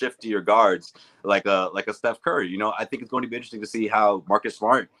against shiftier guards like a Steph Curry. I think it's going to be interesting to see how Marcus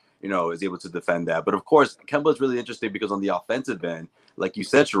Smart, is able to defend that. But of course, Kemba is really interesting because on the offensive end, like you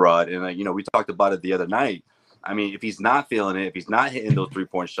said, Sherrod, and we talked about it the other night. I mean, if he's not feeling it, if he's not hitting those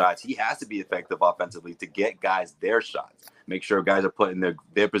 3-point shots, he has to be effective offensively to get guys their shots. Make sure guys are put in their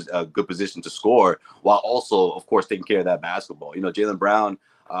good position to score while also, of course, taking care of that basketball. Jaylen Brown,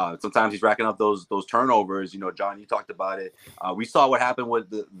 sometimes he's racking up those turnovers. John, you talked about it. We saw what happened with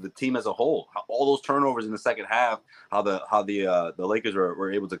the team as a whole. All those turnovers in the second half, how the Lakers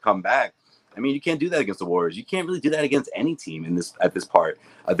were able to come back. I mean, you can't do that against the Warriors. You can't really do that against any team at this point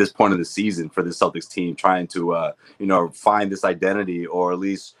of the season for the Celtics team trying to find this identity or at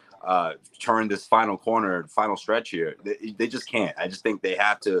least turn this final stretch here. They just can't. I just think they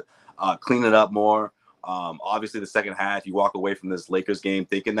have to clean it up more. Obviously, the second half, you walk away from this Lakers game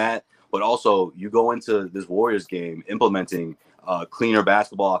thinking that, but also you go into this Warriors game implementing cleaner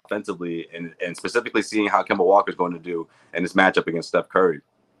basketball offensively and specifically seeing how Kemba Walker is going to do in this matchup against Steph Curry.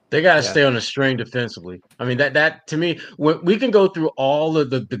 They got to stay on the string defensively. I mean, that to me, we can go through all of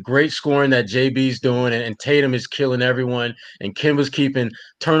the great scoring that JB's doing and Tatum is killing everyone and Kemba's keeping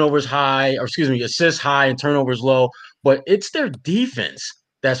turnovers high, or assists high and turnovers low. But it's their defense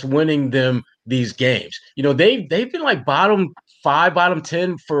that's winning them these games. They've been like bottom 5, bottom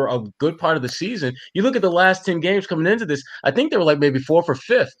 10 for a good part of the season. You look at the last 10 games coming into this, I think they were like maybe 4th or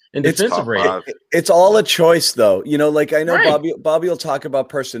 5th in defensive rating. It's all a choice, though. Like I know right. Bobby will talk about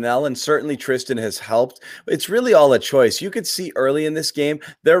personnel, and certainly Tristan has helped. It's really all a choice. You could see early in this game,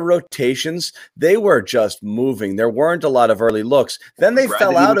 their rotations, they were just moving. There weren't a lot of early looks. Then they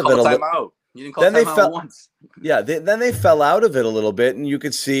fell out of it a little. You didn't call timeout once. Yeah, then they fell out of it a little bit, and you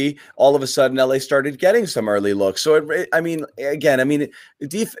could see all of a sudden LA started getting some early looks. So, it's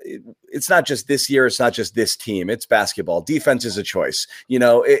not just this year. It's not just this team. It's basketball. Defense is a choice.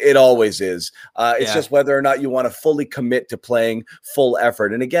 It always is. It's just whether or not you want to fully commit to playing full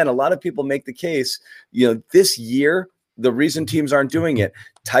effort. And again, a lot of people make the case, this year, the reason teams aren't doing it,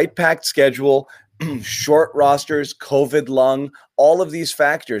 tight packed schedule, short rosters, COVID lung, all of these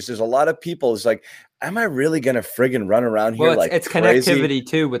factors. There's a lot of people. It's like, am I really going to friggin' run around here it's crazy? Connectivity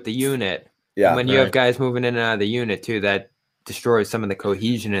too with the unit. Yeah. And when you have guys moving in and out of the unit too, that destroys some of the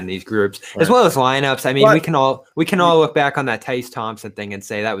cohesion in these groups, as well as lineups. I mean, we can all look back on that Tice Thompson thing and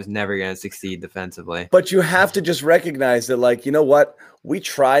say that was never going to succeed defensively. But you have to just recognize that, like, you know what? We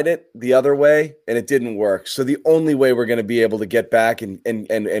tried it the other way and it didn't work. So the only way we're going to be able to get back and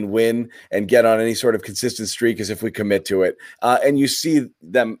win and get on any sort of consistent streak is if we commit to it. And you see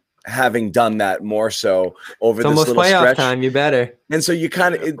them having done that more so over this little stretch. Time, you better. And so you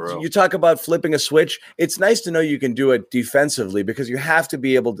you talk about flipping a switch. It's nice to know you can do it defensively because you have to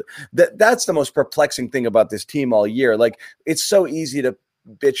be able to. That's the most perplexing thing about this team all year. Like, it's so easy to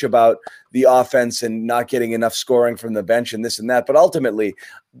bitch about the offense and not getting enough scoring from the bench and this and that, but ultimately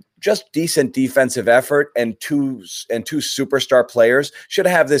just decent defensive effort and two superstar players should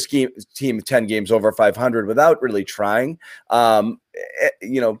have this team 10 games over 500 without really trying. But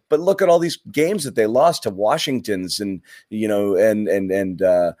look at all these games that they lost to Washington's and New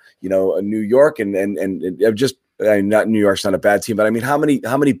York and just. Not New York's not a bad team, but I mean, how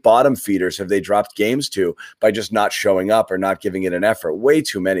many bottom feeders have they dropped games to by just not showing up or not giving it an effort? Way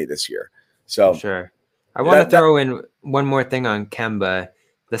too many this year. So sure. I want to throw in one more thing on Kemba.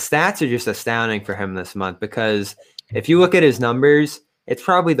 The stats are just astounding for him this month because if you look at his numbers, it's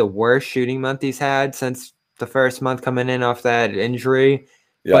probably the worst shooting month he's had since the first month coming in off that injury.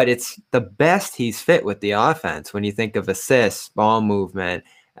 Yeah. But it's the best he's fit with the offense when you think of assists, ball movement,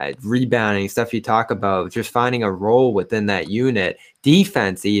 rebounding, stuff you talk about, just finding a role within that unit,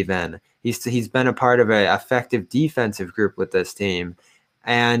 defense even. He's been a part of an effective defensive group with this team.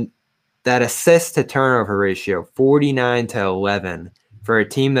 And that assist to turnover ratio, 49-11, for a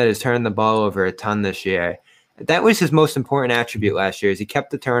team that has turned the ball over a ton this year. That was his most important attribute last year is he kept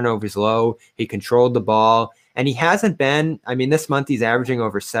the turnovers low, he controlled the ball, and he hasn't been, this month he's averaging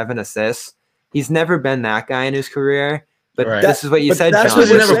over 7 assists. He's never been that guy in his career. But this is what you said, John. That's what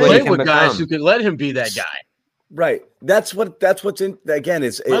he never played with guys who could let him be that guy. Right. That's what's in. Again,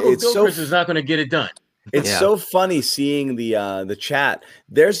 it's Michael Gilchrist is not going to get it done. It's so funny seeing the chat.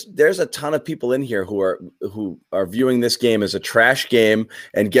 There's a ton of people in here who are viewing this game as a trash game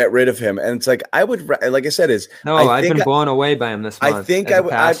and get rid of him. And it's like like I said, I've been blown away by him this month. I think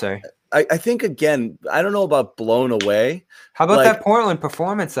I think again, I don't know about blown away. How about that Portland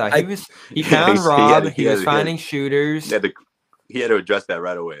performance though? He found Rob. He was finding shooters. He had to address that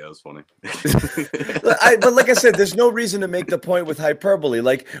right away. That was funny. But like I said, there's no reason to make the point with hyperbole.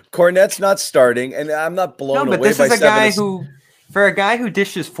 Like Cornette's not starting, and I'm not blown away. But this is a guy for a guy who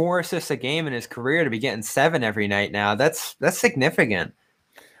dishes 4 assists a game in his career to be getting 7 every night now. That's significant.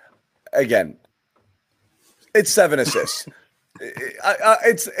 Again, it's 7 assists.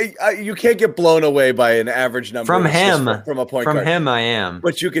 You can't get blown away by an average number from him. From a point guard. From him, I am.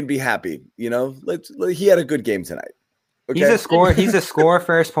 But you can be happy. He had a good game tonight. Okay? He's a score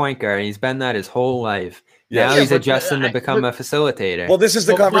first point guard. He's been that his whole life. Now he's adjusting to become a facilitator. Well, this is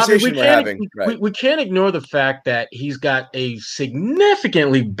the conversation we're having. Right. We can't ignore the fact that he's got a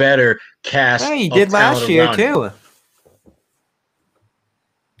significantly better cast. He did last year too.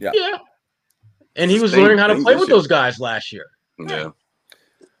 Yeah. And he was learning how to play with those guys last year. Yeah.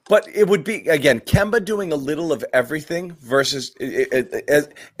 But it would be, again, Kemba doing a little of everything versus,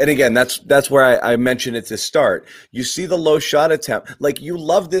 and again, that's where I mentioned it to start. You see the low shot attempt. Like you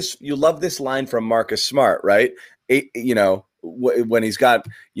love this line from Marcus Smart, right? When he's got,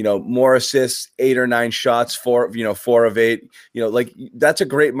 more assists, 8 or 9 shots, 4 of 8, like that's a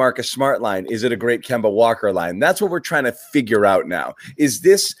great Marcus Smart line. Is it a great Kemba Walker line? That's what we're trying to figure out now.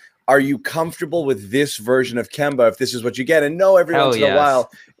 Are you comfortable with this version of Kemba if this is what you get? And every once in a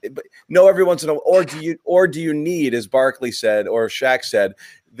while, or do you need, as Barkley said or Shaq said,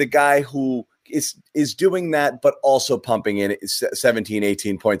 the guy who is doing that but also pumping in 17,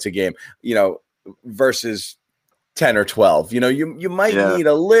 18 points a game, versus 10 or 12. You might need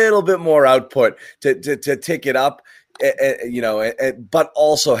a little bit more output to tick it up. But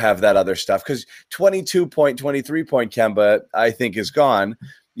also have that other stuff, because 23 point Kemba, I think, is gone.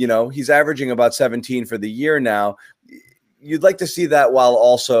 He's averaging about 17 for the year now. You'd like to see that while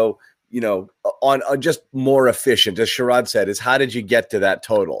also, on just more efficient, as Sherrod said, is how did you get to that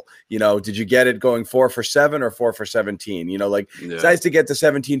total? Did you get it going 4 for 7 or 4 for 17? It's nice to get to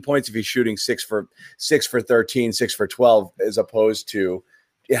 17 points if he's shooting 6 for 13, 6 for 12, as opposed to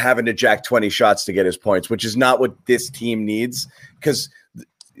having to jack 20 shots to get his points, which is not what this team needs. Because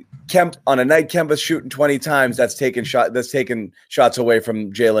on a night Kemba's shooting 20 times, that's taking shots away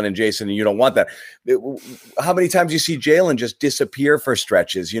from Jaylen and Jason, and you don't want that. How many times you see Jaylen just disappear for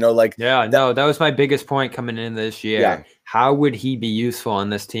stretches? That was my biggest point coming in this year. Yeah. How would he be useful on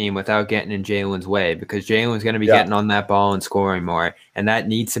this team without getting in Jaylen's way? Because Jaylen's going to be getting on that ball and scoring more, and that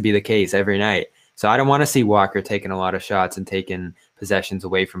needs to be the case every night. So I don't want to see Walker taking a lot of shots and taking possessions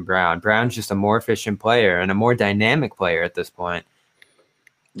away from Brown. Brown's just a more efficient player and a more dynamic player at this point.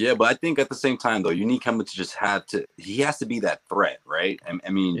 Yeah, but I think at the same time, though, you need Kemba to he has to be that threat, right? I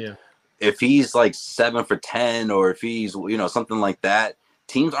mean, if he's like 7 for 10 or if he's, something like that,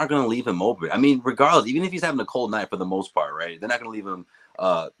 teams aren't going to leave him open. I mean, regardless, even if he's having a cold night for the most part, right? They're not going to leave him,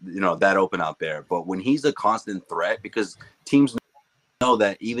 that open out there. But when he's a constant threat, because teams know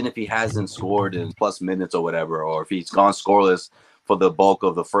that even if he hasn't scored in plus minutes or whatever, or if he's gone scoreless for the bulk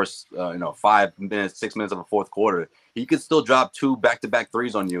of the first, 5 minutes, 6 minutes of a fourth quarter, he could still drop 2 back-to-back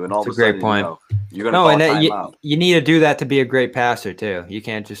threes on you, and all of a sudden, you're going to call timeout. You need to do that to be a great passer too. You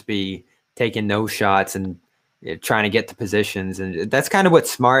can't just be taking no shots and trying to get to positions, and that's kind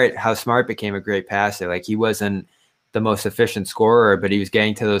of how Smart became a great passer. Like he wasn't the most efficient scorer, but he was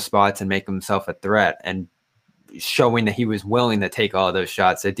getting to those spots and making himself a threat and showing that he was willing to take all of those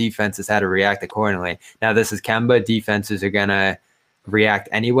shots. The defenses had to react accordingly. Now this is Kemba. Defenses are gonna react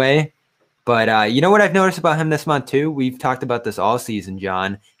anyway. But you know what I've noticed about him this month too? We've talked about this all season,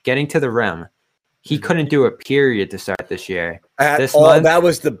 John. Getting to the rim. He couldn't do a period to start this year. That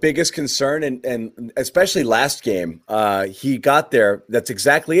was the biggest concern, and especially last game. He got there. That's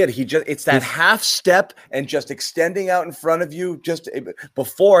exactly it. It's that half step and just extending out in front of you. Just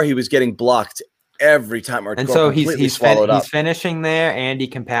before he was getting blocked every time. And so he's finishing there, and he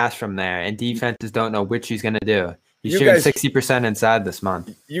can pass from there, and defenses don't know which he's going to do. He's shooting 60% inside this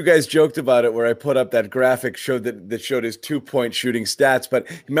month. You guys joked about it where I put up that graphic that showed his 2-point shooting stats. But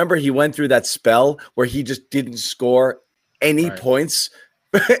remember, he went through that spell where he just didn't score any points,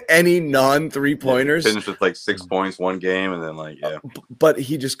 any non-3-pointers. Finished with like 6 points one game, and then but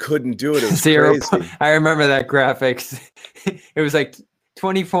he just couldn't do it. It was 0. crazy. I remember that graphic. It was like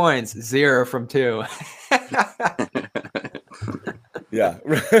 20 points, 0 from 2. Yeah.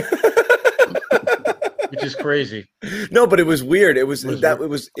 which is crazy. No, but it was weird. It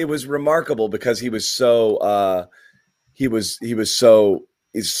was remarkable because he was so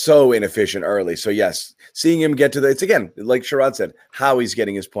he's so inefficient early. So yes, seeing him get to it's again, like Sherrod said, how he's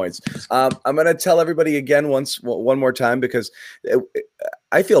getting his points. I'm going to tell everybody again one more time, because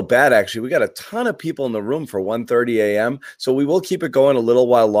I feel bad. Actually, we got a ton of people in the room for 1:30 a.m. So we will keep it going a little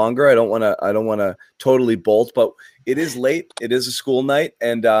while longer. I don't want to totally bolt, but it is late. It is a school night,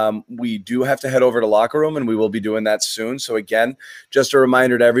 and we do have to head over to locker room, and we will be doing that soon. So again, just a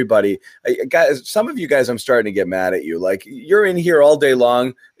reminder to everybody, guys, some of you guys, I'm starting to get mad at you. Like, you're in here all day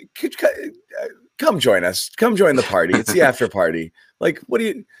long. Come join us. Come join the party. It's the after party. Like, what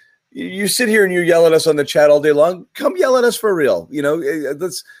do you sit here and you yell at us on the chat all day long? Come yell at us for real.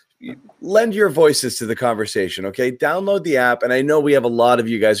 Let's lend your voices to the conversation. Okay. Download the app. And I know we have a lot of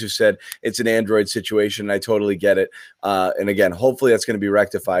you guys who said it's an Android situation, and I totally get it. And again, hopefully that's going to be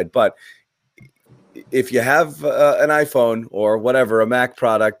rectified. But if you have an iPhone or whatever, a Mac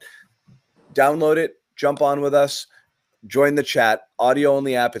product, download it, jump on with us. Join the chat, audio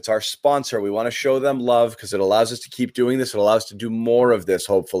only app. It's our sponsor. We want to show them love because it allows us to keep doing this. It allows us to do more of this,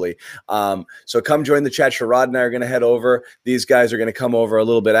 hopefully. So come join the chat. Sherrod and I are going to head over. These guys are going to come over a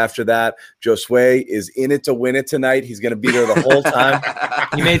little bit after that. Josue is in it to win it tonight. He's going to be there the whole time.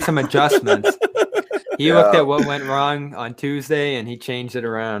 He made some adjustments. He looked at what went wrong on Tuesday, and he changed it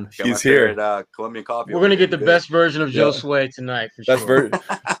around. He's here. Colombian coffee. We're going to get the best version of Josue tonight. For sure.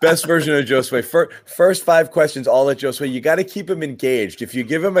 Best version of Josue. First 5 questions, all at Josue. You got to keep him engaged. If you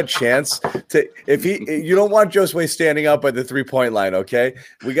give him a chance to, you don't want Josue standing up at the 3-point line. Okay,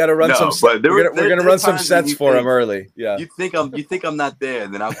 we got to run we're going to run some sets for him early. Yeah. You think I'm not there,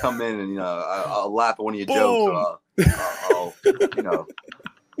 and then I'll come in and I'll laugh at one of your jokes. I'll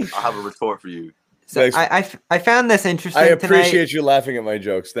have a retort for you. So I found this interesting. I appreciate tonight. You laughing at my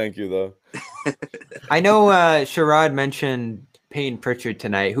jokes. Thank you, though. I know Sherrod mentioned Peyton Pritchard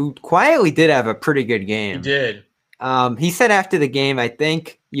tonight, who quietly did have a pretty good game. He did. He said after the game, I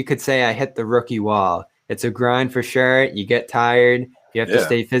think you could say I hit the rookie wall. It's a grind for sure. You get tired. You have to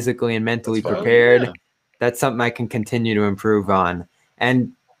stay physically and mentally prepared. Yeah. That's something I can continue to improve on.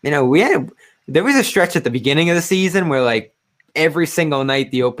 And, there was a stretch at the beginning of the season where, every single night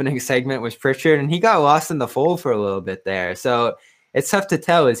the opening segment was Pritchard, and he got lost in the fold for a little bit there. So it's tough to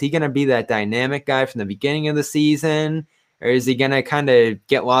tell. Is he going to be that dynamic guy from the beginning of the season, or is he going to kind of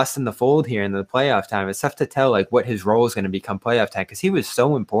get lost in the fold here in the playoff time? It's tough to tell what his role is going to become playoff time, because he was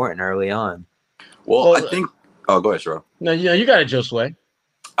so important early on. Well, I think – go ahead, Shiro. No, you got it, Josue.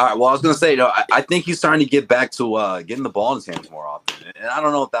 All right. Well, I was going to say, I think he's starting to get back to getting the ball in his hands more often. And I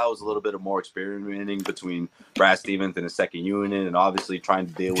don't know if that was a little bit of more experimenting between Brad Stevens and the second unit, and obviously trying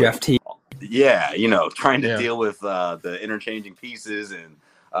to deal Jeff with T. Yeah, trying to deal with the interchanging pieces and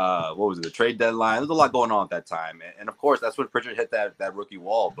what was it, the trade deadline. There's a lot going on at that time. And of course, that's when Pritchard hit that rookie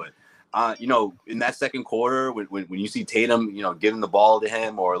wall. But in that second quarter, when you see Tatum, giving the ball to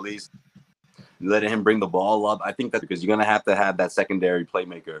him, or at least letting him bring the ball up, I think that's because you're going to have that secondary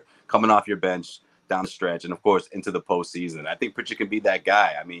playmaker coming off your bench down the stretch, and of course into the postseason. I think Pritchard can be that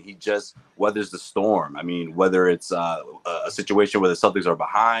guy. I mean, he just weathers the storm. I mean, whether it's a situation where the Celtics are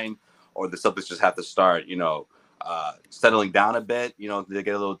behind, or the Celtics just have to start, settling down a bit. They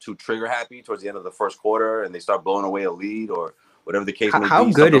get a little too trigger happy towards the end of the first quarter, and they start blowing away a lead, or whatever the case may be. How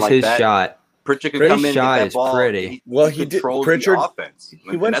good is his shot? Pritchard can come in and get that ball. Pretty. He controls the offense.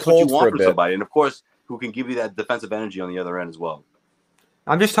 He went that's cold what you want from somebody, and of course, who can give you that defensive energy on the other end as well.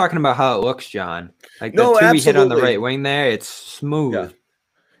 I'm just talking about how it looks, John. The two absolutely. We hit on the right wing there, it's smooth. Yeah.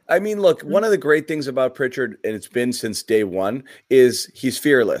 I mean, look, one of the great things about Pritchard, and it's been since day one, is he's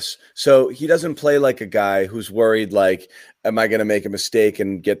fearless. So he doesn't play like a guy who's worried, am I going to make a mistake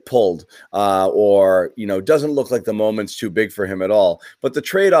and get pulled? Or doesn't look like the moment's too big for him at all. But the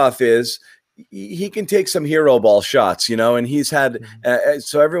trade-off is he can take some hero ball shots, and he's had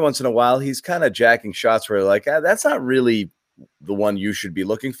so every once in a while he's kind of jacking shots where that's not really the one you should be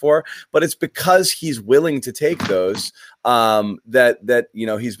looking for, but it's because he's willing to take those that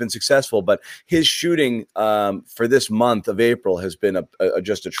he's been successful. But his shooting for this month of April has been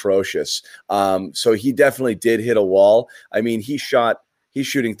just atrocious. So he definitely did hit a wall. I mean, he's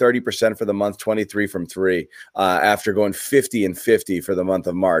shooting 30% for the month, 23 from 3, after going 50 and 50 for the month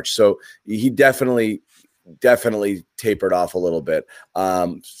of March. So he definitely tapered off a little bit.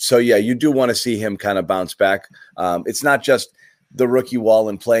 So yeah, you do want to see him kind of bounce back. It's not just the rookie wall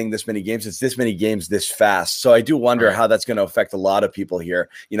and playing this many games. It's this many games this fast. So I do wonder how that's going to affect a lot of people here.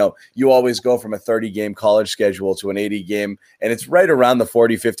 You always go from a 30-game college schedule to an 80-game, and it's right around the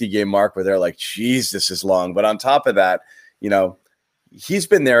 40, 50-game mark where they're like, geez, this is long. But on top of that, he's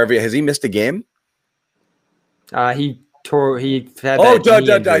been there has he missed a game? He had he missed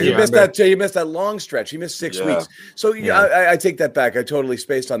that. He missed that long stretch. He missed 6 weeks. So I take that back. I totally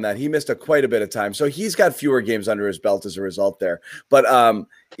spaced on that. He missed quite a bit of time. So he's got fewer games under his belt as a result there. But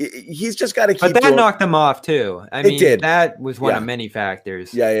he's just got to keep. But that knocked him off too. I mean, that was one of many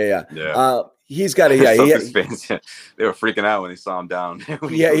factors. Yeah. He's got to. They were freaking out when they saw him down.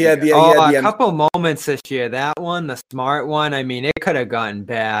 A couple moments this year. That one, the Smart one. I mean, it could have gotten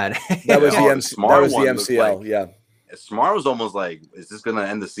bad. That was the MCL. Smart was almost like, is this going to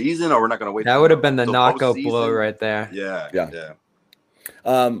end the season, or we're not going to wait? That would have been the knockout blow right there. Yeah.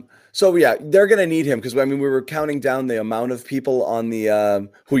 So they're going to need him because we were counting down the amount of people on the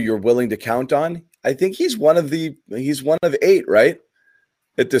who you're willing to count on. I think he's one of 8, right?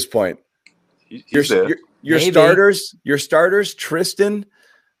 At this point, your starters, Tristan.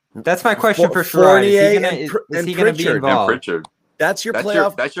 That's my question for sure. Is he going to be involved? And Pritchard. That's your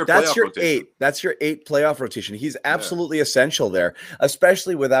playoff. That's your 8. That's your 8 playoff rotation. He's absolutely essential there,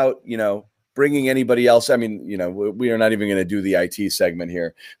 especially without bringing anybody else. I mean, we are not even going to do the IT segment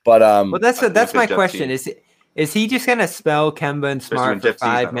here, but well, that's my question. Is he just going to spell Kemba and Smart for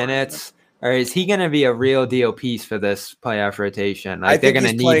 5 minutes, or is he going to be a real deal piece for this playoff rotation? Like they're going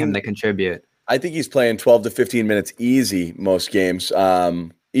to need him to contribute. I think he's playing 12 to 15 minutes easy most games.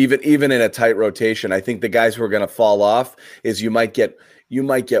 Even in a tight rotation, I think the guys who are going to fall off is you might get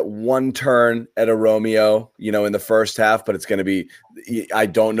one turn at a Romeo, in the first half, but it's going to be, I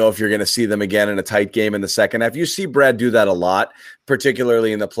don't know if you're going to see them again in a tight game in the second half. You see Brad do that a lot,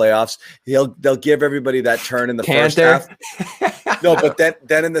 particularly in the playoffs. They'll give everybody that turn in the first half. No, but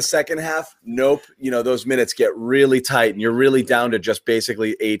then in the second half, nope. Those minutes get really tight, and you're really down to just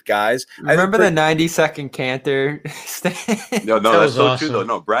basically 8 guys. Remember the 90-second canter? No, that's so awesome. True though.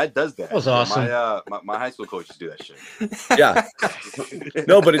 No, Brad does that. That was awesome. My high school coaches do that shit. Yeah.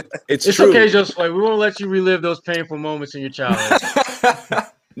 No, but it's true. Okay, just like we won't let you relive those painful moments in your childhood.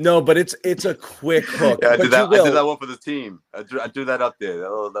 No, but it's a quick hook. Yeah, I did that one for the team. I do that up there. That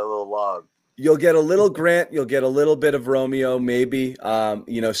little log. You'll get a little Grant. You'll get a little bit of Romeo, maybe,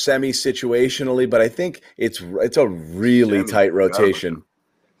 semi-situationally. But I think it's a really tight rotation.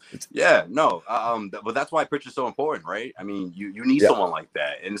 But that's why Pritchard's so important, right? I mean, you need someone like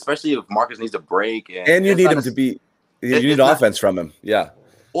that, and especially if Marcus needs a break, and you need him to be. You need offense from him. Yeah.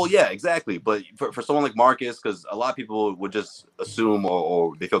 Well, yeah, exactly. But for someone like Marcus, because a lot of people would just assume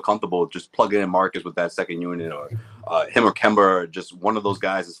or they feel comfortable just plugging in Marcus with that second unit, or him or Kemba, just one of those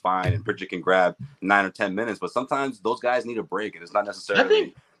guys is fine, and Pritchard can grab 9 or 10 minutes. But sometimes those guys need a break, and it's not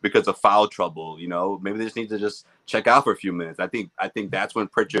necessarily because of foul trouble. Maybe they just need to just check out for a few minutes. I think that's when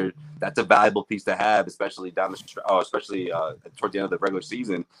Pritchard, that's a valuable piece to have, especially toward the end of the regular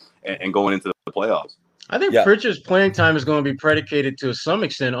season and going into the playoffs. I think Pritchard's playing time is going to be predicated to some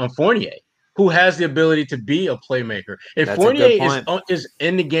extent on Fournier, who has the ability to be a playmaker. If Fournier is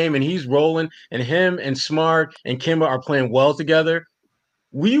in the game and he's rolling, and him and Smart and Kemba are playing well together,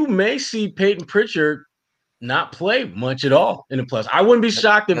 we may see Peyton Pritchard not play much at all in the playoffs. I wouldn't be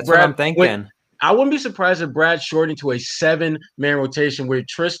shocked if Brad. I'm thinking. I wouldn't be surprised if Brad shortened to a 7-man rotation where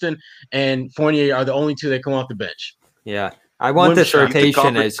Tristan and Fournier are the only 2 that come off the bench. Yeah, I want this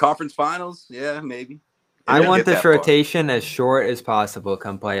rotation as conference finals. Yeah, maybe. I want this rotation as short as possible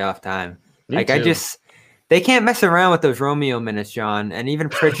come playoff time. They can't mess around with those Romeo minutes, John, and even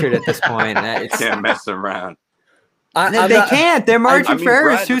Pritchard at this point. Can't mess around. They can't. Their margin for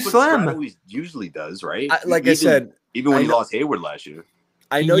error is too slim. Brad always usually does, right? I said, even when he lost Hayward last year.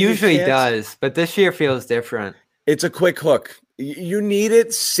 I know he usually does, but this year feels different. It's a quick hook. You need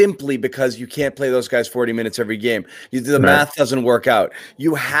it simply because you can't play those guys 40 minutes every game. The math doesn't work out.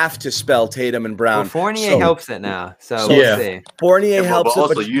 You have to spell Tatum and Brown. Well, Fournier helps it now. So we'll see. Fournier helps but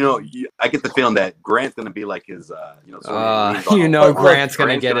also, I get the feeling that Grant's going to be like his, Grant's going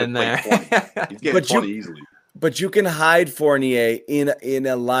to get in there. He's getting 20 easily. But you can hide Fournier in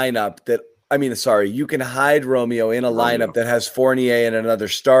a lineup you can hide Romeo in a lineup that has Fournier and another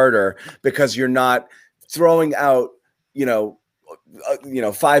starter because you're not throwing out,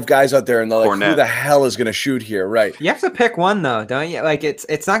 5 guys out there and they're like, who the hell is going to shoot here? Right. You have to pick one though, don't you? Like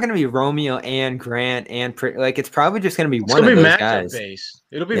it's not going to be Romeo and Grant and it's probably just going to be one of those guys.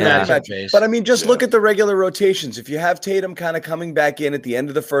 It'll be matchup based. But look at the regular rotations. If you have Tatum kind of coming back in at the end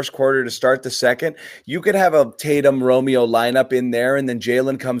of the first quarter to start the second, you could have a Tatum Romeo lineup in there, and then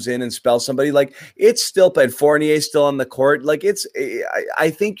Jaylen comes in and spells somebody. Like it's still, and Fournier's still on the court. Like I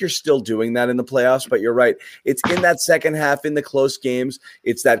think you're still doing that in the playoffs, but you're right. It's in that second half in the close games.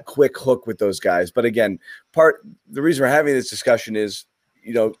 It's that quick hook with those guys. But again, the reason we're having this discussion is,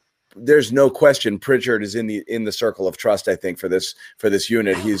 there's no question Pritchard is in the circle of trust. I think for this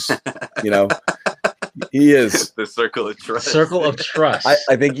unit, he's, He is. The circle of trust. Circle of trust.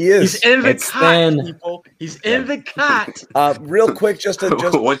 I think he is. He's in the cot, people. He's in the cot. Real quick, just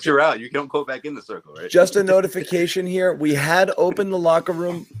once you're out, you don't go back in the circle, right? Just a notification here. We had opened the locker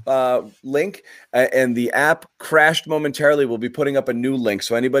room link, and the app crashed momentarily. We'll be putting up a new link.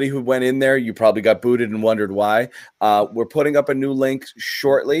 So anybody who went in there, you probably got booted and wondered why. We're putting up a new link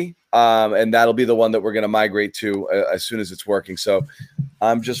shortly, and that'll be the one that we're going to migrate to as soon as it's working. So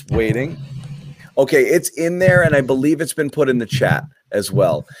I'm just waiting. Okay, it's in there, and I believe it's been put in the chat as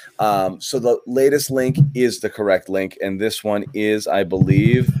well. So the latest link is the correct link, and this one is, I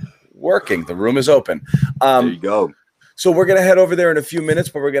believe, working. The room is open. There you go. So we're going to head over there in a few minutes,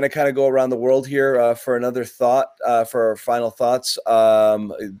 but we're going to kind of go around the world here for another thought, for our final thoughts.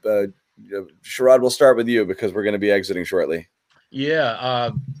 Sherrod, we'll start with you because we're going to be exiting shortly.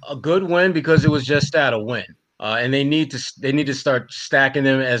 Yeah, a good win because it was just that, a win. And they need to start stacking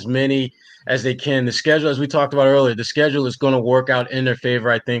them as many as they can. The schedule, as we talked about earlier, the schedule is going to work out in their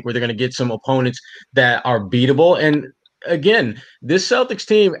favor, I think, where they're going to get some opponents that are beatable. And again, this Celtics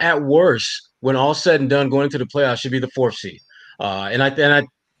team, at worst, when all said and done, going into the playoffs, should be the 4th seed. I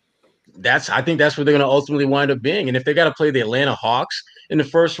think that's where they're going to ultimately wind up being. And if they got to play the Atlanta Hawks in the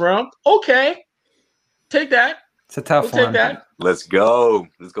first round, okay, take that. It's a tough one. Take that. Let's go.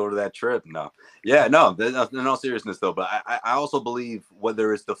 Let's go to that trip. In all seriousness, though, but I also believe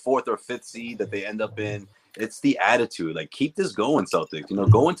whether it's the 4th or 5th seed that they end up in, it's the attitude. Like, keep this going,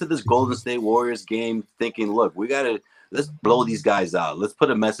 Celtics. Go into this Golden State Warriors game thinking, look, let's blow these guys out. Let's put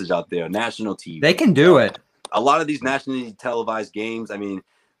a message out there, national TV. They can do it. A lot of these nationally televised games, I mean,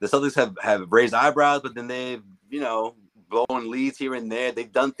 the Celtics have raised eyebrows, but then they've, blown leads here and there. They've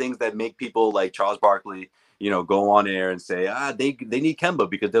done things that make people like Charles Barkley, go on air and say, they need Kemba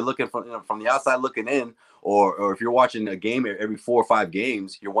because they're looking from the outside looking in, or if you're watching a game every 4 or 5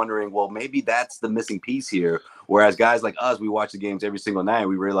 games, you're wondering, well, maybe that's the missing piece here. Whereas guys like us, we watch the games every single night.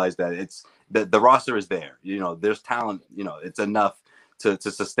 We realize that it's the roster is there. There's talent. It's enough to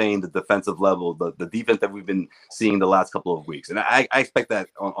sustain the defensive level, the defense that we've been seeing the last couple of weeks, and I expect that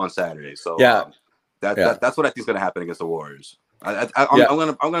on Saturday. So that's what I think is going to happen against the Warriors. I'm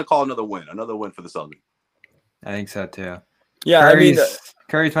gonna call another win for the Celtics. I think so too. Yeah,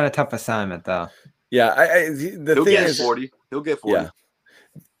 Curry's been a tough assignment though. Yeah, He'll get 40. He'll get 40. Yeah.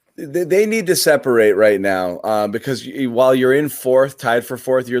 They need to separate right now because while you're in 4th, tied for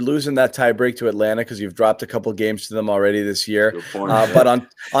 4th, you're losing that tie break to Atlanta because you've dropped a couple games to them already this year. But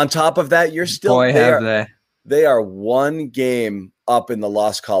on top of that, you're still they are 1 game up in the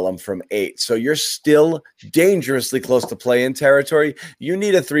loss column from 8. So you're still dangerously close to play-in territory. You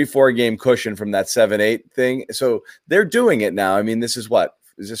need a 3-4 game cushion from that 7-8 thing. So they're doing it now. I mean, this is what?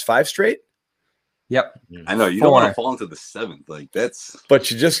 Is this 5 straight? Yep. I know you don't want to fall into the 7th. Like that's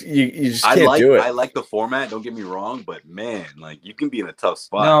but you just can't do it. I like the format, don't get me wrong, but man, like you can be in a tough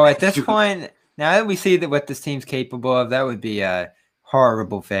spot. No, at this point, now that we see that what this team's capable of, that would be a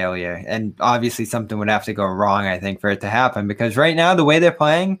horrible failure. And obviously something would have to go wrong, I think, for it to happen. Because right now, the way they're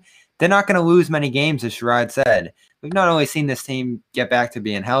playing, they're not going to lose many games, as Sherrod said. We've not only seen this team get back to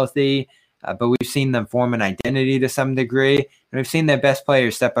being healthy, but we've seen them form an identity to some degree. And we've seen their best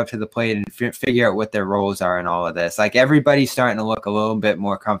players step up to the plate and figure out what their roles are in all of this. Like, everybody's starting to look a little bit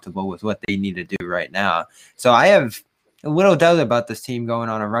more comfortable with what they need to do right now. So I have a little doubt about this team going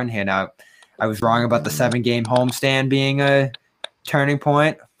on a run here. Now, I was wrong about the 7-game homestand being a turning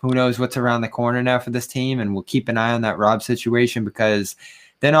point. Who knows what's around the corner now for this team, and we'll keep an eye on that Rob situation because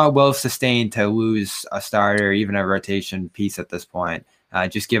they're not well sustained to lose a starter or even a rotation piece at this point,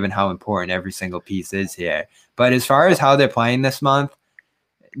 just given how important every single piece is here. But as far as how they're playing this month,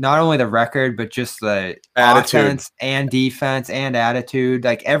 not only the record, but just the offense and defense and attitude,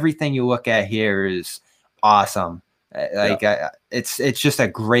 like everything you look at here is awesome. It's just a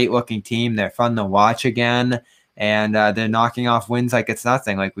great looking team. They're fun to watch again. And they're knocking off wins like it's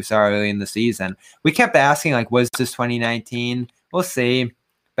nothing, like we saw early in the season. We kept asking, like, was this 2019? We'll see.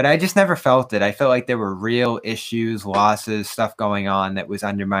 But I just never felt it. I felt like there were real issues, losses, stuff going on that was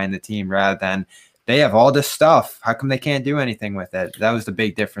undermining the team rather than they have all this stuff. How come they can't do anything with it? That was the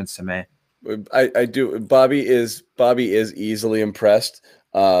big difference to me. I do. Bobby is easily impressed,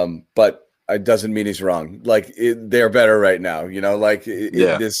 but it doesn't mean he's wrong. Like they're better right now, you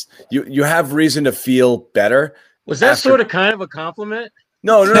have reason to feel better. Was that sort of kind of a compliment?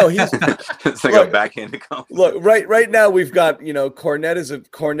 No. He's it's like a backhanded compliment. Look, right now we've got Cornet is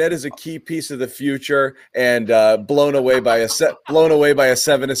a key piece of the future and blown away by a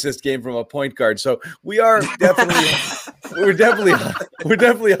 7-assist game from a point guard. So we are definitely we're definitely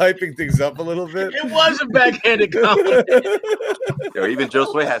hyping things up a little bit. It was a backhanded compliment. Yo, even Joe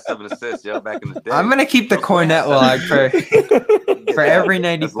Sway had 7 assists, back in the day. I'm gonna keep the Cornette log for every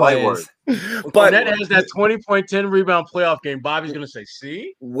 90 plays. But Cornette has that 20-point, 10 rebound playoff game. Bobby's gonna say,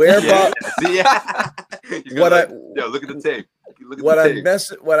 "See where Bob? Look at the tape. What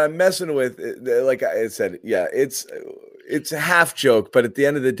I'm messing with, like I said, it's a half joke, but at the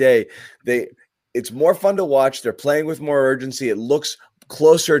end of the day, it's more fun to watch. They're playing with more urgency. It looks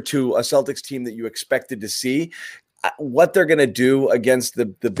closer to a Celtics team that you expected to see. What they're going to do against the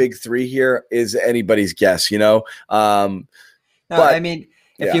big three here is anybody's guess, but I mean,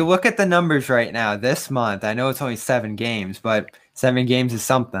 if you look at the numbers right now, this month, I know it's only 7 games, but 7 games is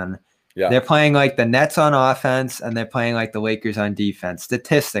something. Yeah. They're playing like the Nets on offense and they're playing like the Lakers on defense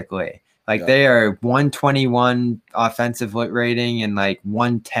statistically. They are 121 offensive rating and like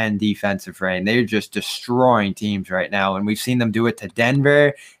 110 defensive rating. They're just destroying teams right now. And we've seen them do it to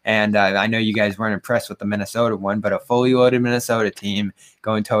Denver. And I know you guys weren't impressed with the Minnesota one, but a fully loaded Minnesota team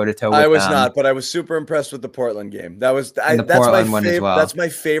going toe to toe with them. I was not, but I was super impressed with the Portland game. That's my one as well. That's my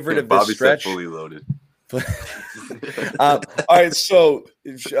favorite of this stretch. Fully loaded. All right, so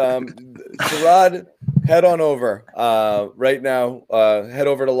Sherrod, head on over right now. Head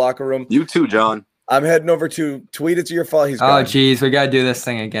over to locker room. You too, John. I'm heading over to tweet. It's your fault. He's gone. Oh, geez, we gotta do this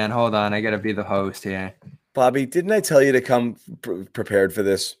thing again. Hold on, I gotta be the host here. Bobby, didn't I tell you to come prepared for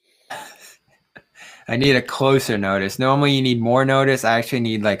this? I need a closer notice. Normally, you need more notice. I actually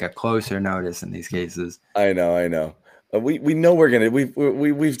need like a closer notice in these cases. I know. We know we're gonna.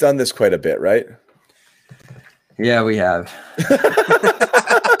 We've done this quite a bit, right? Yeah, we have.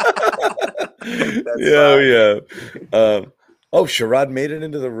 Yeah. Sherrod made it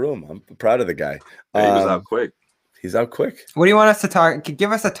into the room. I'm proud of the guy. He was out quick. He's out quick. What do you want us to talk?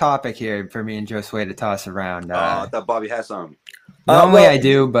 Give us a topic here for me and Joe Sway to toss around. I thought Bobby had something. Normally I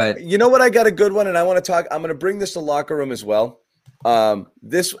do, but you know what? I got a good one, and I want to talk. I'm going to bring this to locker room as well. I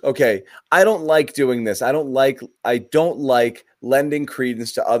don't like doing this. I don't like lending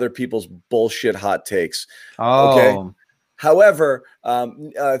credence to other people's bullshit hot takes. Okay. However, I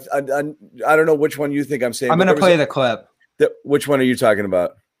don't know which one you think I'm saying. I'm going to play the clip. Which one are you talking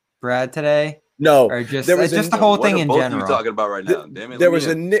about? Brad today? No, or just the whole thing in general. What are you talking about right now? There was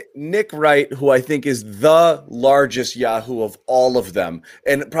a Nick Wright, who I think is the largest Yahoo of all of them,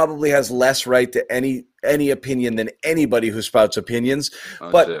 and probably has less right to any opinion than anybody who spouts opinions.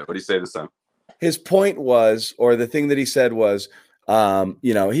 What did he say this time? His point was, or the thing that he said was,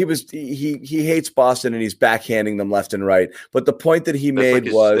 he hates Boston and he's backhanding them left and right. But the point that he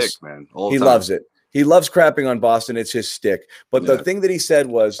made was, he loves it. He loves crapping on Boston. It's his stick. But the thing that he said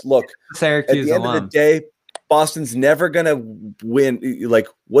was, look, Syracuse at the end of the day, Boston's never going to win. Like,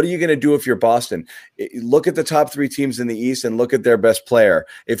 what are you going to do if you're Boston? Look at the top 3 teams in the East and look at their best player.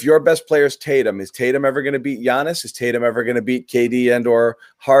 If your best player is Tatum ever going to beat Giannis? Is Tatum ever going to beat KD and or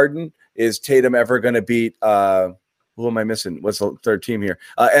Harden? Is Tatum ever going to beat who am I missing? What's the third team here?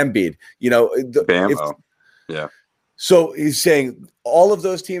 Embiid. Yeah. So he's saying all of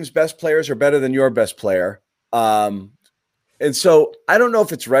those teams' best players are better than your best player. And so I don't know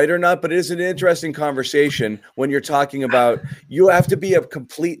if it's right or not, but it is an interesting conversation when you're talking about you have to be a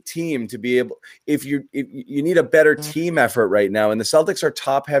complete team to be able – if you need a better team effort right now. And the Celtics are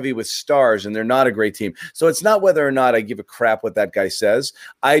top heavy with stars, and they're not a great team. So it's not whether or not I give a crap what that guy says.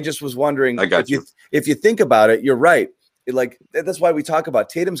 I just was wondering if you think about it, you're right. Like, that's why we talk about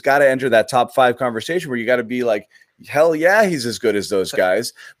Tatum's got to enter that top 5 conversation where you got to be like, hell yeah, he's as good as those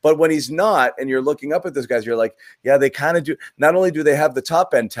guys. But when he's not, and you're looking up at those guys, you're like, yeah, they kind of do. Not only do they have the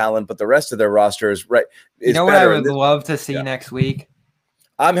top end talent, but the rest of their roster is right. You know what I would love to see next week?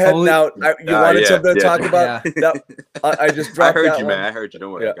 I'm heading out. You wanted something to talk about? Yeah. I just dropped. I heard you, man. I heard you.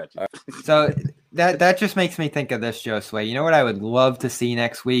 Don't worry. I got you. So that just makes me think of this, Joe Sway. You know what I would love to see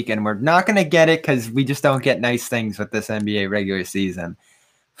next week, and we're not going to get it because we just don't get nice things with this NBA regular season.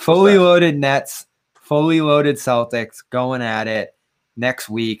 Fully loaded Nets, fully loaded Celtics going at it next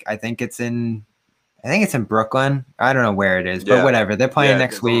week. I think it's in Brooklyn. I don't know where it is, but whatever. They're playing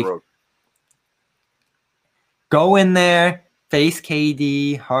next week. Go in there. Face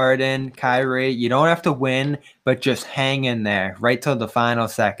KD, Harden, Kyrie. You don't have to win, but just hang in there right till the final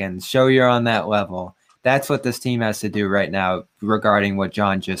seconds. Show you're on that level. That's what this team has to do right now regarding what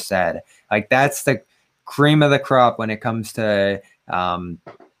John just said. Like, that's the cream of the crop when it comes to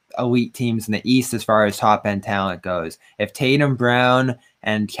elite teams in the East as far as top-end talent goes. If Tatum, Brown,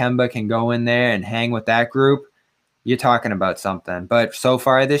 and Kemba can go in there and hang with that group, you're talking about something. But so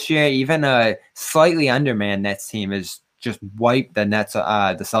far this year, even a slightly undermanned Nets team is just wipe the Nets, the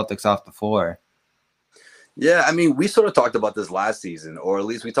Celtics off the floor. Yeah, I mean, we sort of talked about this last season, or at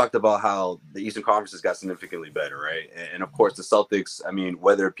least we talked about how the Eastern Conference has got significantly better, right? And of course, the Celtics, I mean,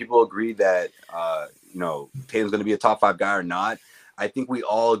 whether people agree that, Tatum's going to be a top 5 guy or not, I think we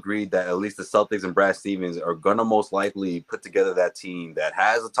all agreed that at least the Celtics and Brad Stevens are going to most likely put together that team that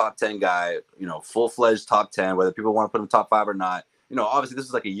has a top 10 guy, full-fledged top 10, whether people want to put him top 5 or not. Obviously, this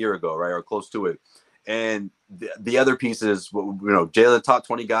is like a year ago, right, or close to it. And the other pieces, Jaylen, top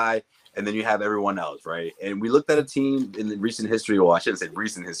 20 guy, and then you have everyone else, right? And we looked at a team in the recent history. Well, I shouldn't say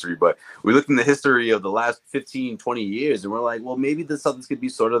recent history, but we looked in the history of the last 15, 20 years, and we're like, well, maybe the Celtics could be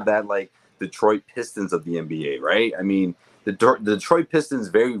sort of that, like, Detroit Pistons of the NBA, right? I mean, the Detroit Pistons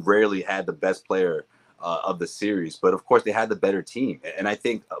very rarely had the best player of the series, but of course they had the better team. And I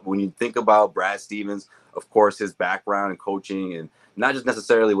think when you think about Brad Stevens, of course, his background in coaching and not just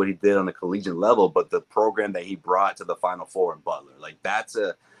necessarily what he did on the collegiate level, but the program that he brought to the Final Four in Butler, like that's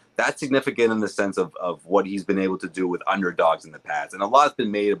significant in the sense of what he's been able to do with underdogs in the past. And a lot's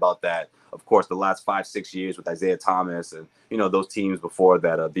been made about that, of course, the last 5-6 years with Isaiah Thomas and, those teams before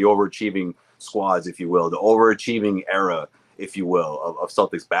that, the overachieving squads, if you will, the overachieving era, if you will, of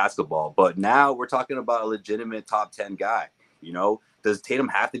Celtics basketball. But now we're talking about a legitimate top 10 guy. Does Tatum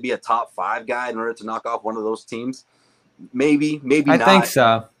have to be a top 5 guy in order to knock off one of those teams? Maybe not. I think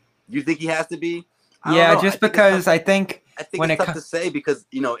so. You think he has to be? Yeah, just because I think it's tough to say because,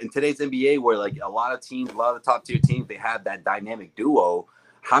 in today's NBA where like a lot of the top tier teams, they have that dynamic duo.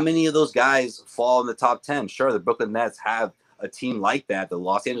 How many of those guys fall in the top 10? Sure, the Brooklyn Nets have a team like that. The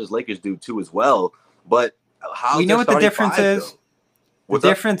Los Angeles Lakers do too as well. But how we know what the difference is?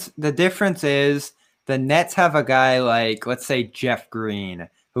 The difference is the Nets have a guy like, let's say, Jeff Green,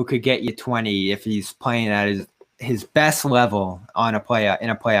 who could get you 20 if he's playing at his best level in a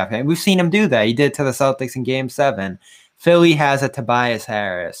playoff game. We've seen him do that. He did to the Celtics in Game 7. Philly has a Tobias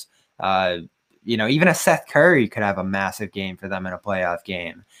Harris. Even a Seth Curry could have a massive game for them in a playoff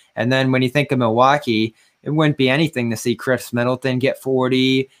game. And then when you think of Milwaukee, it wouldn't be anything to see Chris Middleton get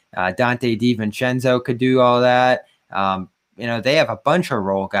 40. Dante DiVincenzo could do all that. They have a bunch of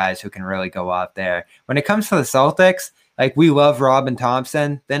role guys who can really go out there. When it comes to the Celtics, like, we love Robin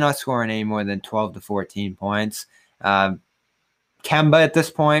Thompson. They're not scoring any more than 12 to 14 points. Kemba at this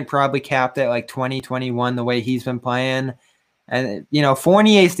point probably capped at like 20, 21 the way he's been playing. And,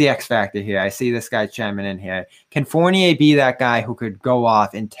 Fournier's the X factor here. I see this guy chiming in here. Can Fournier be that guy who could go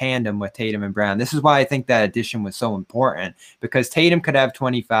off in tandem with Tatum and Brown? This is why I think that addition was so important, because Tatum could have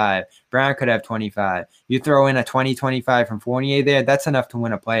 25, Brown could have 25. You throw in a 20-25 from Fournier there, that's enough to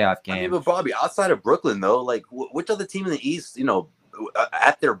win a playoff game. I mean, but Bobby, outside of Brooklyn, though, like, which other team in the East,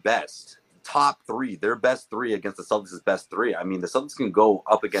 at their best, top 3, their best 3 against the Celtics' best 3? I mean, the Celtics can go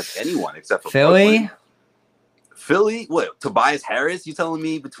up against anyone except for Philly. Philly? What? Tobias Harris? You telling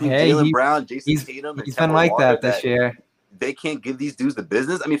me between Jaylen Brown, Jason Tatum, and he's been like that this year. They can't give these dudes the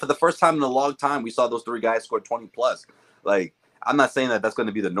business? I mean, for the first time in a long time, we saw those 3 guys score 20 plus. Like, I'm not saying that that's going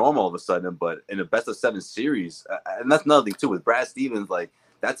to be the norm all of a sudden, but in a best of 7 series, and that's another thing too with Brad Stevens. Like,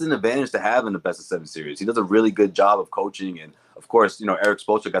 that's an advantage to have in the best of 7 series. He does a really good job of coaching, and of course, Eric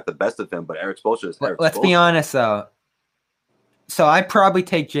Spoelstra got the best of him, but Eric Spoelstra is Eric Spoelstra. Let's be honest, though. So I'd probably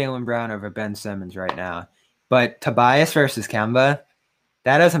take Jaylen Brown over Ben Simmons right now. But Tobias versus Kemba,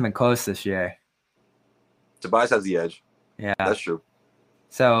 that hasn't been close this year. Tobias has the edge. Yeah. That's true.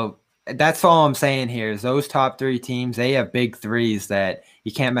 So that's all I'm saying here is those top 3 teams, they have big threes that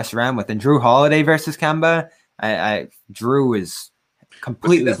you can't mess around with. And Drew Holiday versus Kemba, Drew is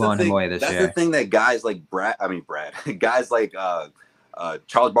completely blowing him away this year. That's the thing that guys like guys like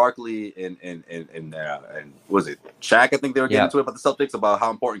Charles Barkley and was it Shaq? I think they were getting into it about the Celtics about how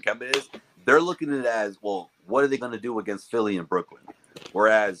important Kemba is. They're looking at it as, well, what are they going to do against Philly and Brooklyn?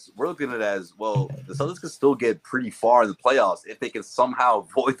 Whereas we're looking at it as, well, the Celtics can still get pretty far in the playoffs if they can somehow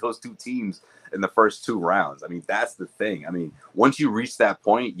avoid those 2 teams in the first 2 rounds. I mean, that's the thing. I mean, once you reach that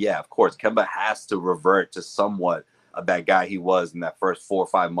point, yeah, of course, Kemba has to revert to somewhat of that guy he was in that first 4 or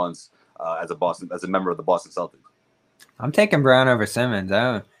 5 months as a member of the Boston Celtics. I'm taking Brown over Simmons.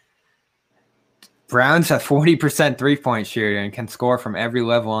 Brown's a 40% three-point shooter and can score from every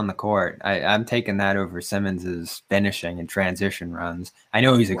level on the court. I'm taking that over Simmons' finishing and transition runs. I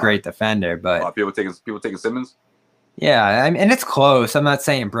know he's a great defender, but people taking Simmons. Yeah, and it's close. I'm not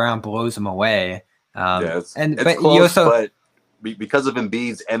saying Brown blows him away. It's close, but because of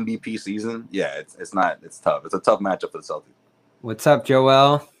Embiid's MVP season, yeah, it's tough. It's a tough matchup for the Celtics. What's up,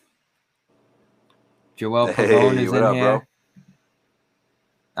 Joel? Joel Pavone is in here. Bro?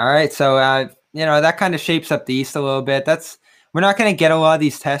 All right, so that kind of shapes up the East a little bit. We're not going to get a lot of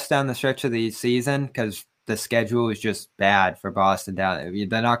these tests down the stretch of the season because the schedule is just bad for Boston down there.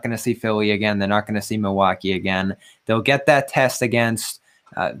 They're not going to see Philly again. They're not going to see Milwaukee again. They'll get that test against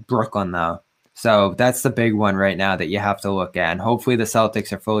Brooklyn, though. So that's the big one right now that you have to look at. And hopefully the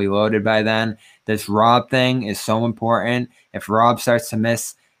Celtics are fully loaded by then. This Rob thing is so important. If Rob starts to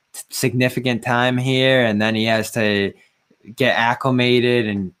miss significant time here and then he has to get acclimated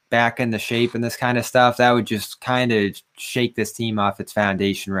and back into shape and this kind of stuff, that would just kind of shake this team off its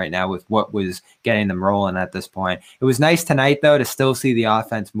foundation right now with what was getting them rolling at this point. It was nice tonight, though, to still see the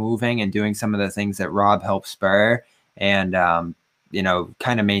offense moving and doing some of the things that Rob helped spur and,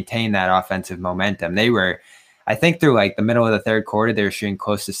 kind of maintain that offensive momentum. They were, I think through like the middle of the third quarter, they were shooting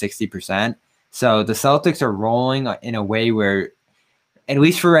close to 60%. So the Celtics are rolling in a way where, at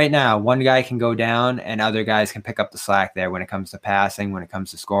least for right now, one guy can go down and other guys can pick up the slack there when it comes to passing, when it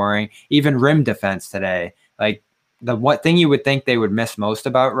comes to scoring, even rim defense today. Like the one thing you would think they would miss most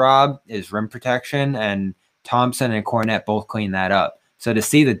about Rob is rim protection, and Thompson and Cornette both clean that up. So to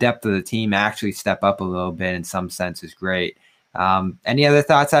see the depth of the team actually step up a little bit in some sense is great. Any other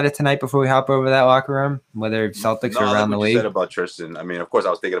thoughts out of tonight before we hop over that locker room, whether Celtics are around the league? You said about Tristan. I mean, of course, I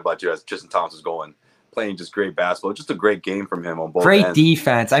was thinking about you as Tristan Thompson's playing just great basketball. Just a great game from him on both great ends.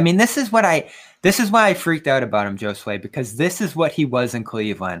 Defense. I mean, this is why I freaked out about him, Josue, because this is what he was in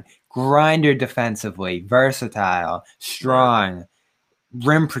Cleveland. Grinder defensively, versatile, strong,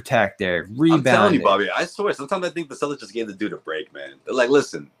 rim protector, rebounder. I'm telling you, Bobby, I swear, sometimes I think the Celtics just gave the dude a break, man. They're like,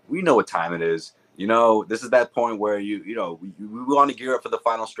 listen, we know what time it is. This is that point where we want to gear up for the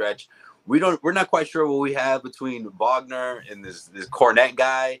final stretch. We're not quite sure what we have between Wagner and this Cornette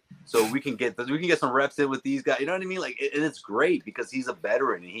guy, so we can get some reps in with these guys. You know what I mean? Like, and it's great because he's a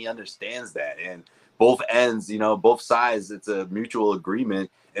veteran and he understands that. And both ends, both sides, it's a mutual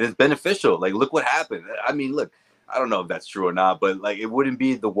agreement and it's beneficial. Like, look what happened. I mean, look, I don't know if that's true or not, but like, it wouldn't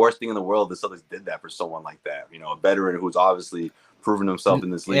be the worst thing in the world if the Celtics did that for someone like that. A veteran who's obviously proven himself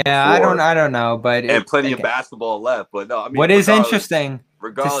in this league. Yeah, before, I don't know, but plenty of basketball left. But no, I mean, what is interesting,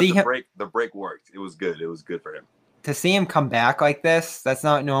 regardless, the break worked. It was good. It was good for him to see him come back like this. That's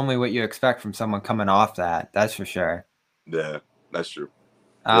not normally what you expect from someone coming off that. That's for sure. Yeah, that's true.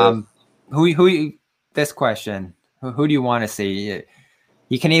 This question? Who do you want to see?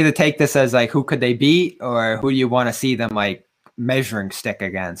 You can either take this as like who could they beat, or who do you want to see them like measuring stick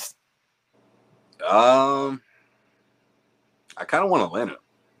against? I kind of want Atlanta.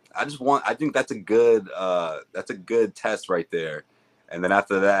 I think that's a good test right there. And then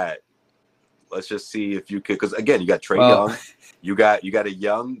after that, let's just see if you could, because again, you got Trae Young, you got a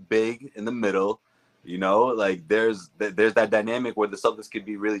young big in the middle, like there's that dynamic where the Celtics could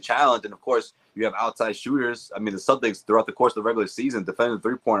be really challenged. And of course you have outside shooters. I mean, the Celtics throughout the course of the regular season, defending the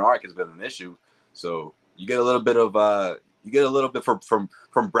 3-point arc has been an issue. So you get a little bit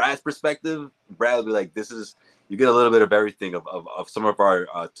from Brad's perspective. Brad will be like, you get a little bit of everything of some of our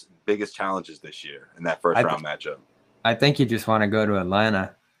biggest challenges this year in that first round matchup. I think you just want to go to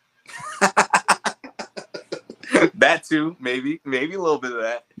Atlanta. That too, maybe a little bit of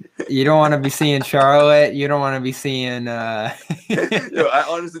that. You don't want to be seeing Charlotte. You don't want to be seeing. I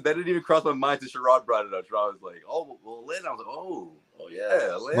honestly, that didn't even cross my mind until Sherrod brought it up. Sherrod was like, "Oh, well, Atlanta." I was like, "Oh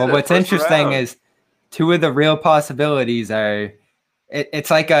yeah." Atlanta, well, what's interesting is two of the real possibilities are.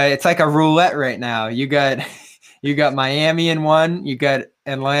 It's like a roulette right now. You got Miami in one, you got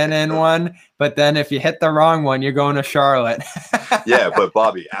Atlanta in one, but then if you hit the wrong one, you're going to Charlotte. Yeah, but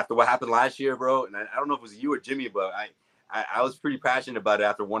Bobby, after what happened last year, bro, and I don't know if it was you or Jimmy, but I was pretty passionate about it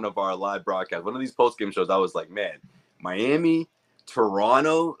after one of our live broadcasts. One of these post-game shows, I was like, man, Miami,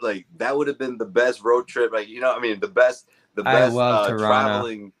 Toronto, like that would have been the best road trip. Like, the best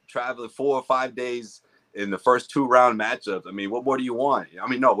traveling 4 or 5 days in the first 2 round matchups. I mean, what more do you want? I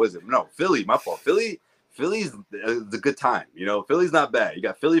mean, Philly, my fault. Philly's a good time. Philly's not bad. You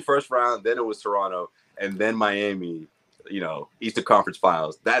got Philly first round, then it was Toronto, and then Miami, Eastern Conference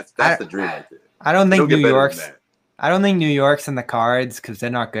Finals. That's the dream right there. I don't think New York's in the cards because they're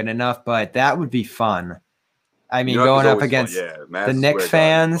not good enough, but that would be fun. I mean, going up against the Knicks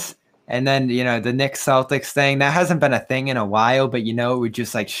fans and then, the Knicks Celtics thing, that hasn't been a thing in a while, but it would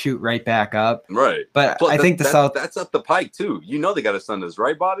just like shoot right back up. Right. But plus, I think that's up the pike too. They got to send us,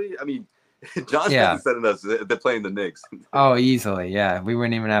 right, Bobby? I mean, John's sending us. They're playing the Knicks. Oh, easily. Yeah. We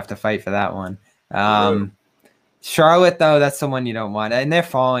wouldn't even have to fight for that one. Charlotte, though, that's the one you don't want. And they're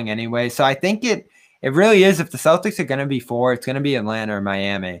falling anyway. So I think it really is. If the Celtics are going to be 4, it's going to be Atlanta or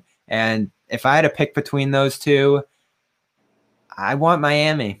Miami. And if I had to pick between those two, I want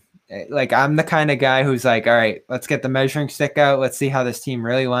Miami. Like, I'm the kind of guy who's like, all right, let's get the measuring stick out. Let's see how this team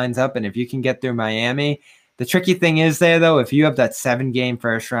really lines up. And if you can get through Miami, The tricky thing is there, though, if you have that 7-game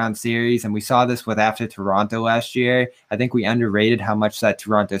first-round series, and we saw this with after Toronto last year, I think we underrated how much that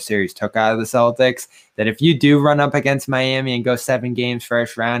Toronto series took out of the Celtics, that if you do run up against Miami and go 7 games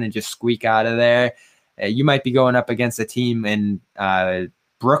first round and just squeak out of there, you might be going up against a team in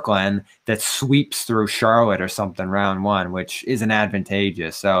Brooklyn that sweeps through Charlotte or something round 1, which isn't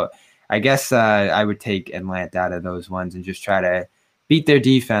advantageous. So I guess I would take Atlanta out of those ones and just try to beat their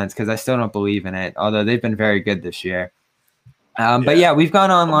defense, because I still don't believe in it, although they've been very good this year. But yeah, we've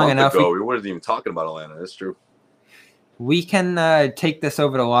gone on long enough. We weren't even talking about Atlanta. That's true. We can take this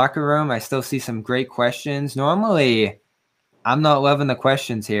over to locker room. I still see some great questions. Normally, I'm not loving the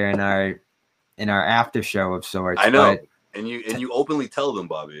questions here in our after show of sorts. I know, and you openly tell them,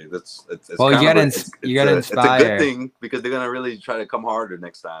 Bobby. Well, you gotta inspire. It's a good thing, because they're gonna really try to come harder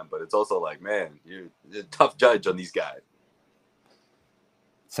next time. But it's also like, man, you're a tough judge on these guys.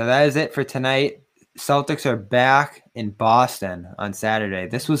 So that is it for tonight. Celtics are back in Boston on Saturday.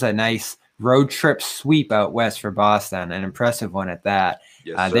 This was a nice road trip sweep out west for Boston, an impressive one at that.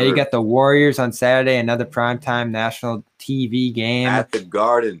 Yes, there you got the Warriors on Saturday, another primetime national TV game. At the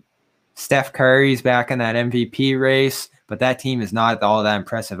Garden. Steph Curry's back in that MVP race, but that team is not all that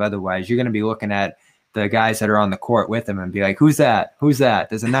impressive otherwise. You're going to be looking at the guys that are on the court with him and be like, who's that? Who's that?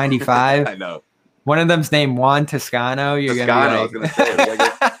 There's a 95. I know. One of them's named Juan Toscano. You're Toscano, I was going to say. We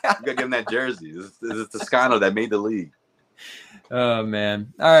got to give him that jersey. This is Toscano that made the league. Oh,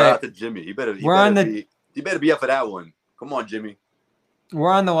 man. All right. Shout out to Jimmy. He better be up for that one. Come on, Jimmy. We're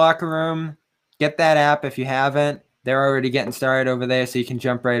on the locker room. Get that app if you haven't. They're already getting started over there, so you can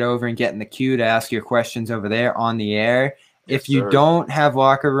jump right over and get in the queue to ask your questions over there on the air. Yes, if you don't have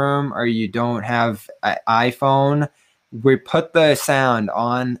locker room or you don't have an iPhone, we put the sound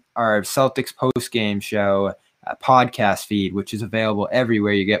on our Celtics post-game show podcast feed, which is available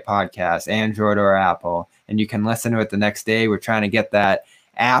everywhere you get podcasts, Android or Apple, and you can listen to it the next day. We're trying to get that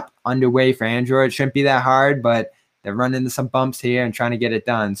app underway for Android. It shouldn't be that hard, but they're running into some bumps here and trying to get it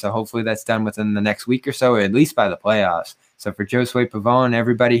done. So hopefully that's done within the next week or so, or at least by the playoffs. So for Josue Pavone,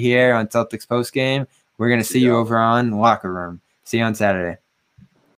 everybody here on Celtics postgame, we're going to see you over on Locker Room. See you on Saturday.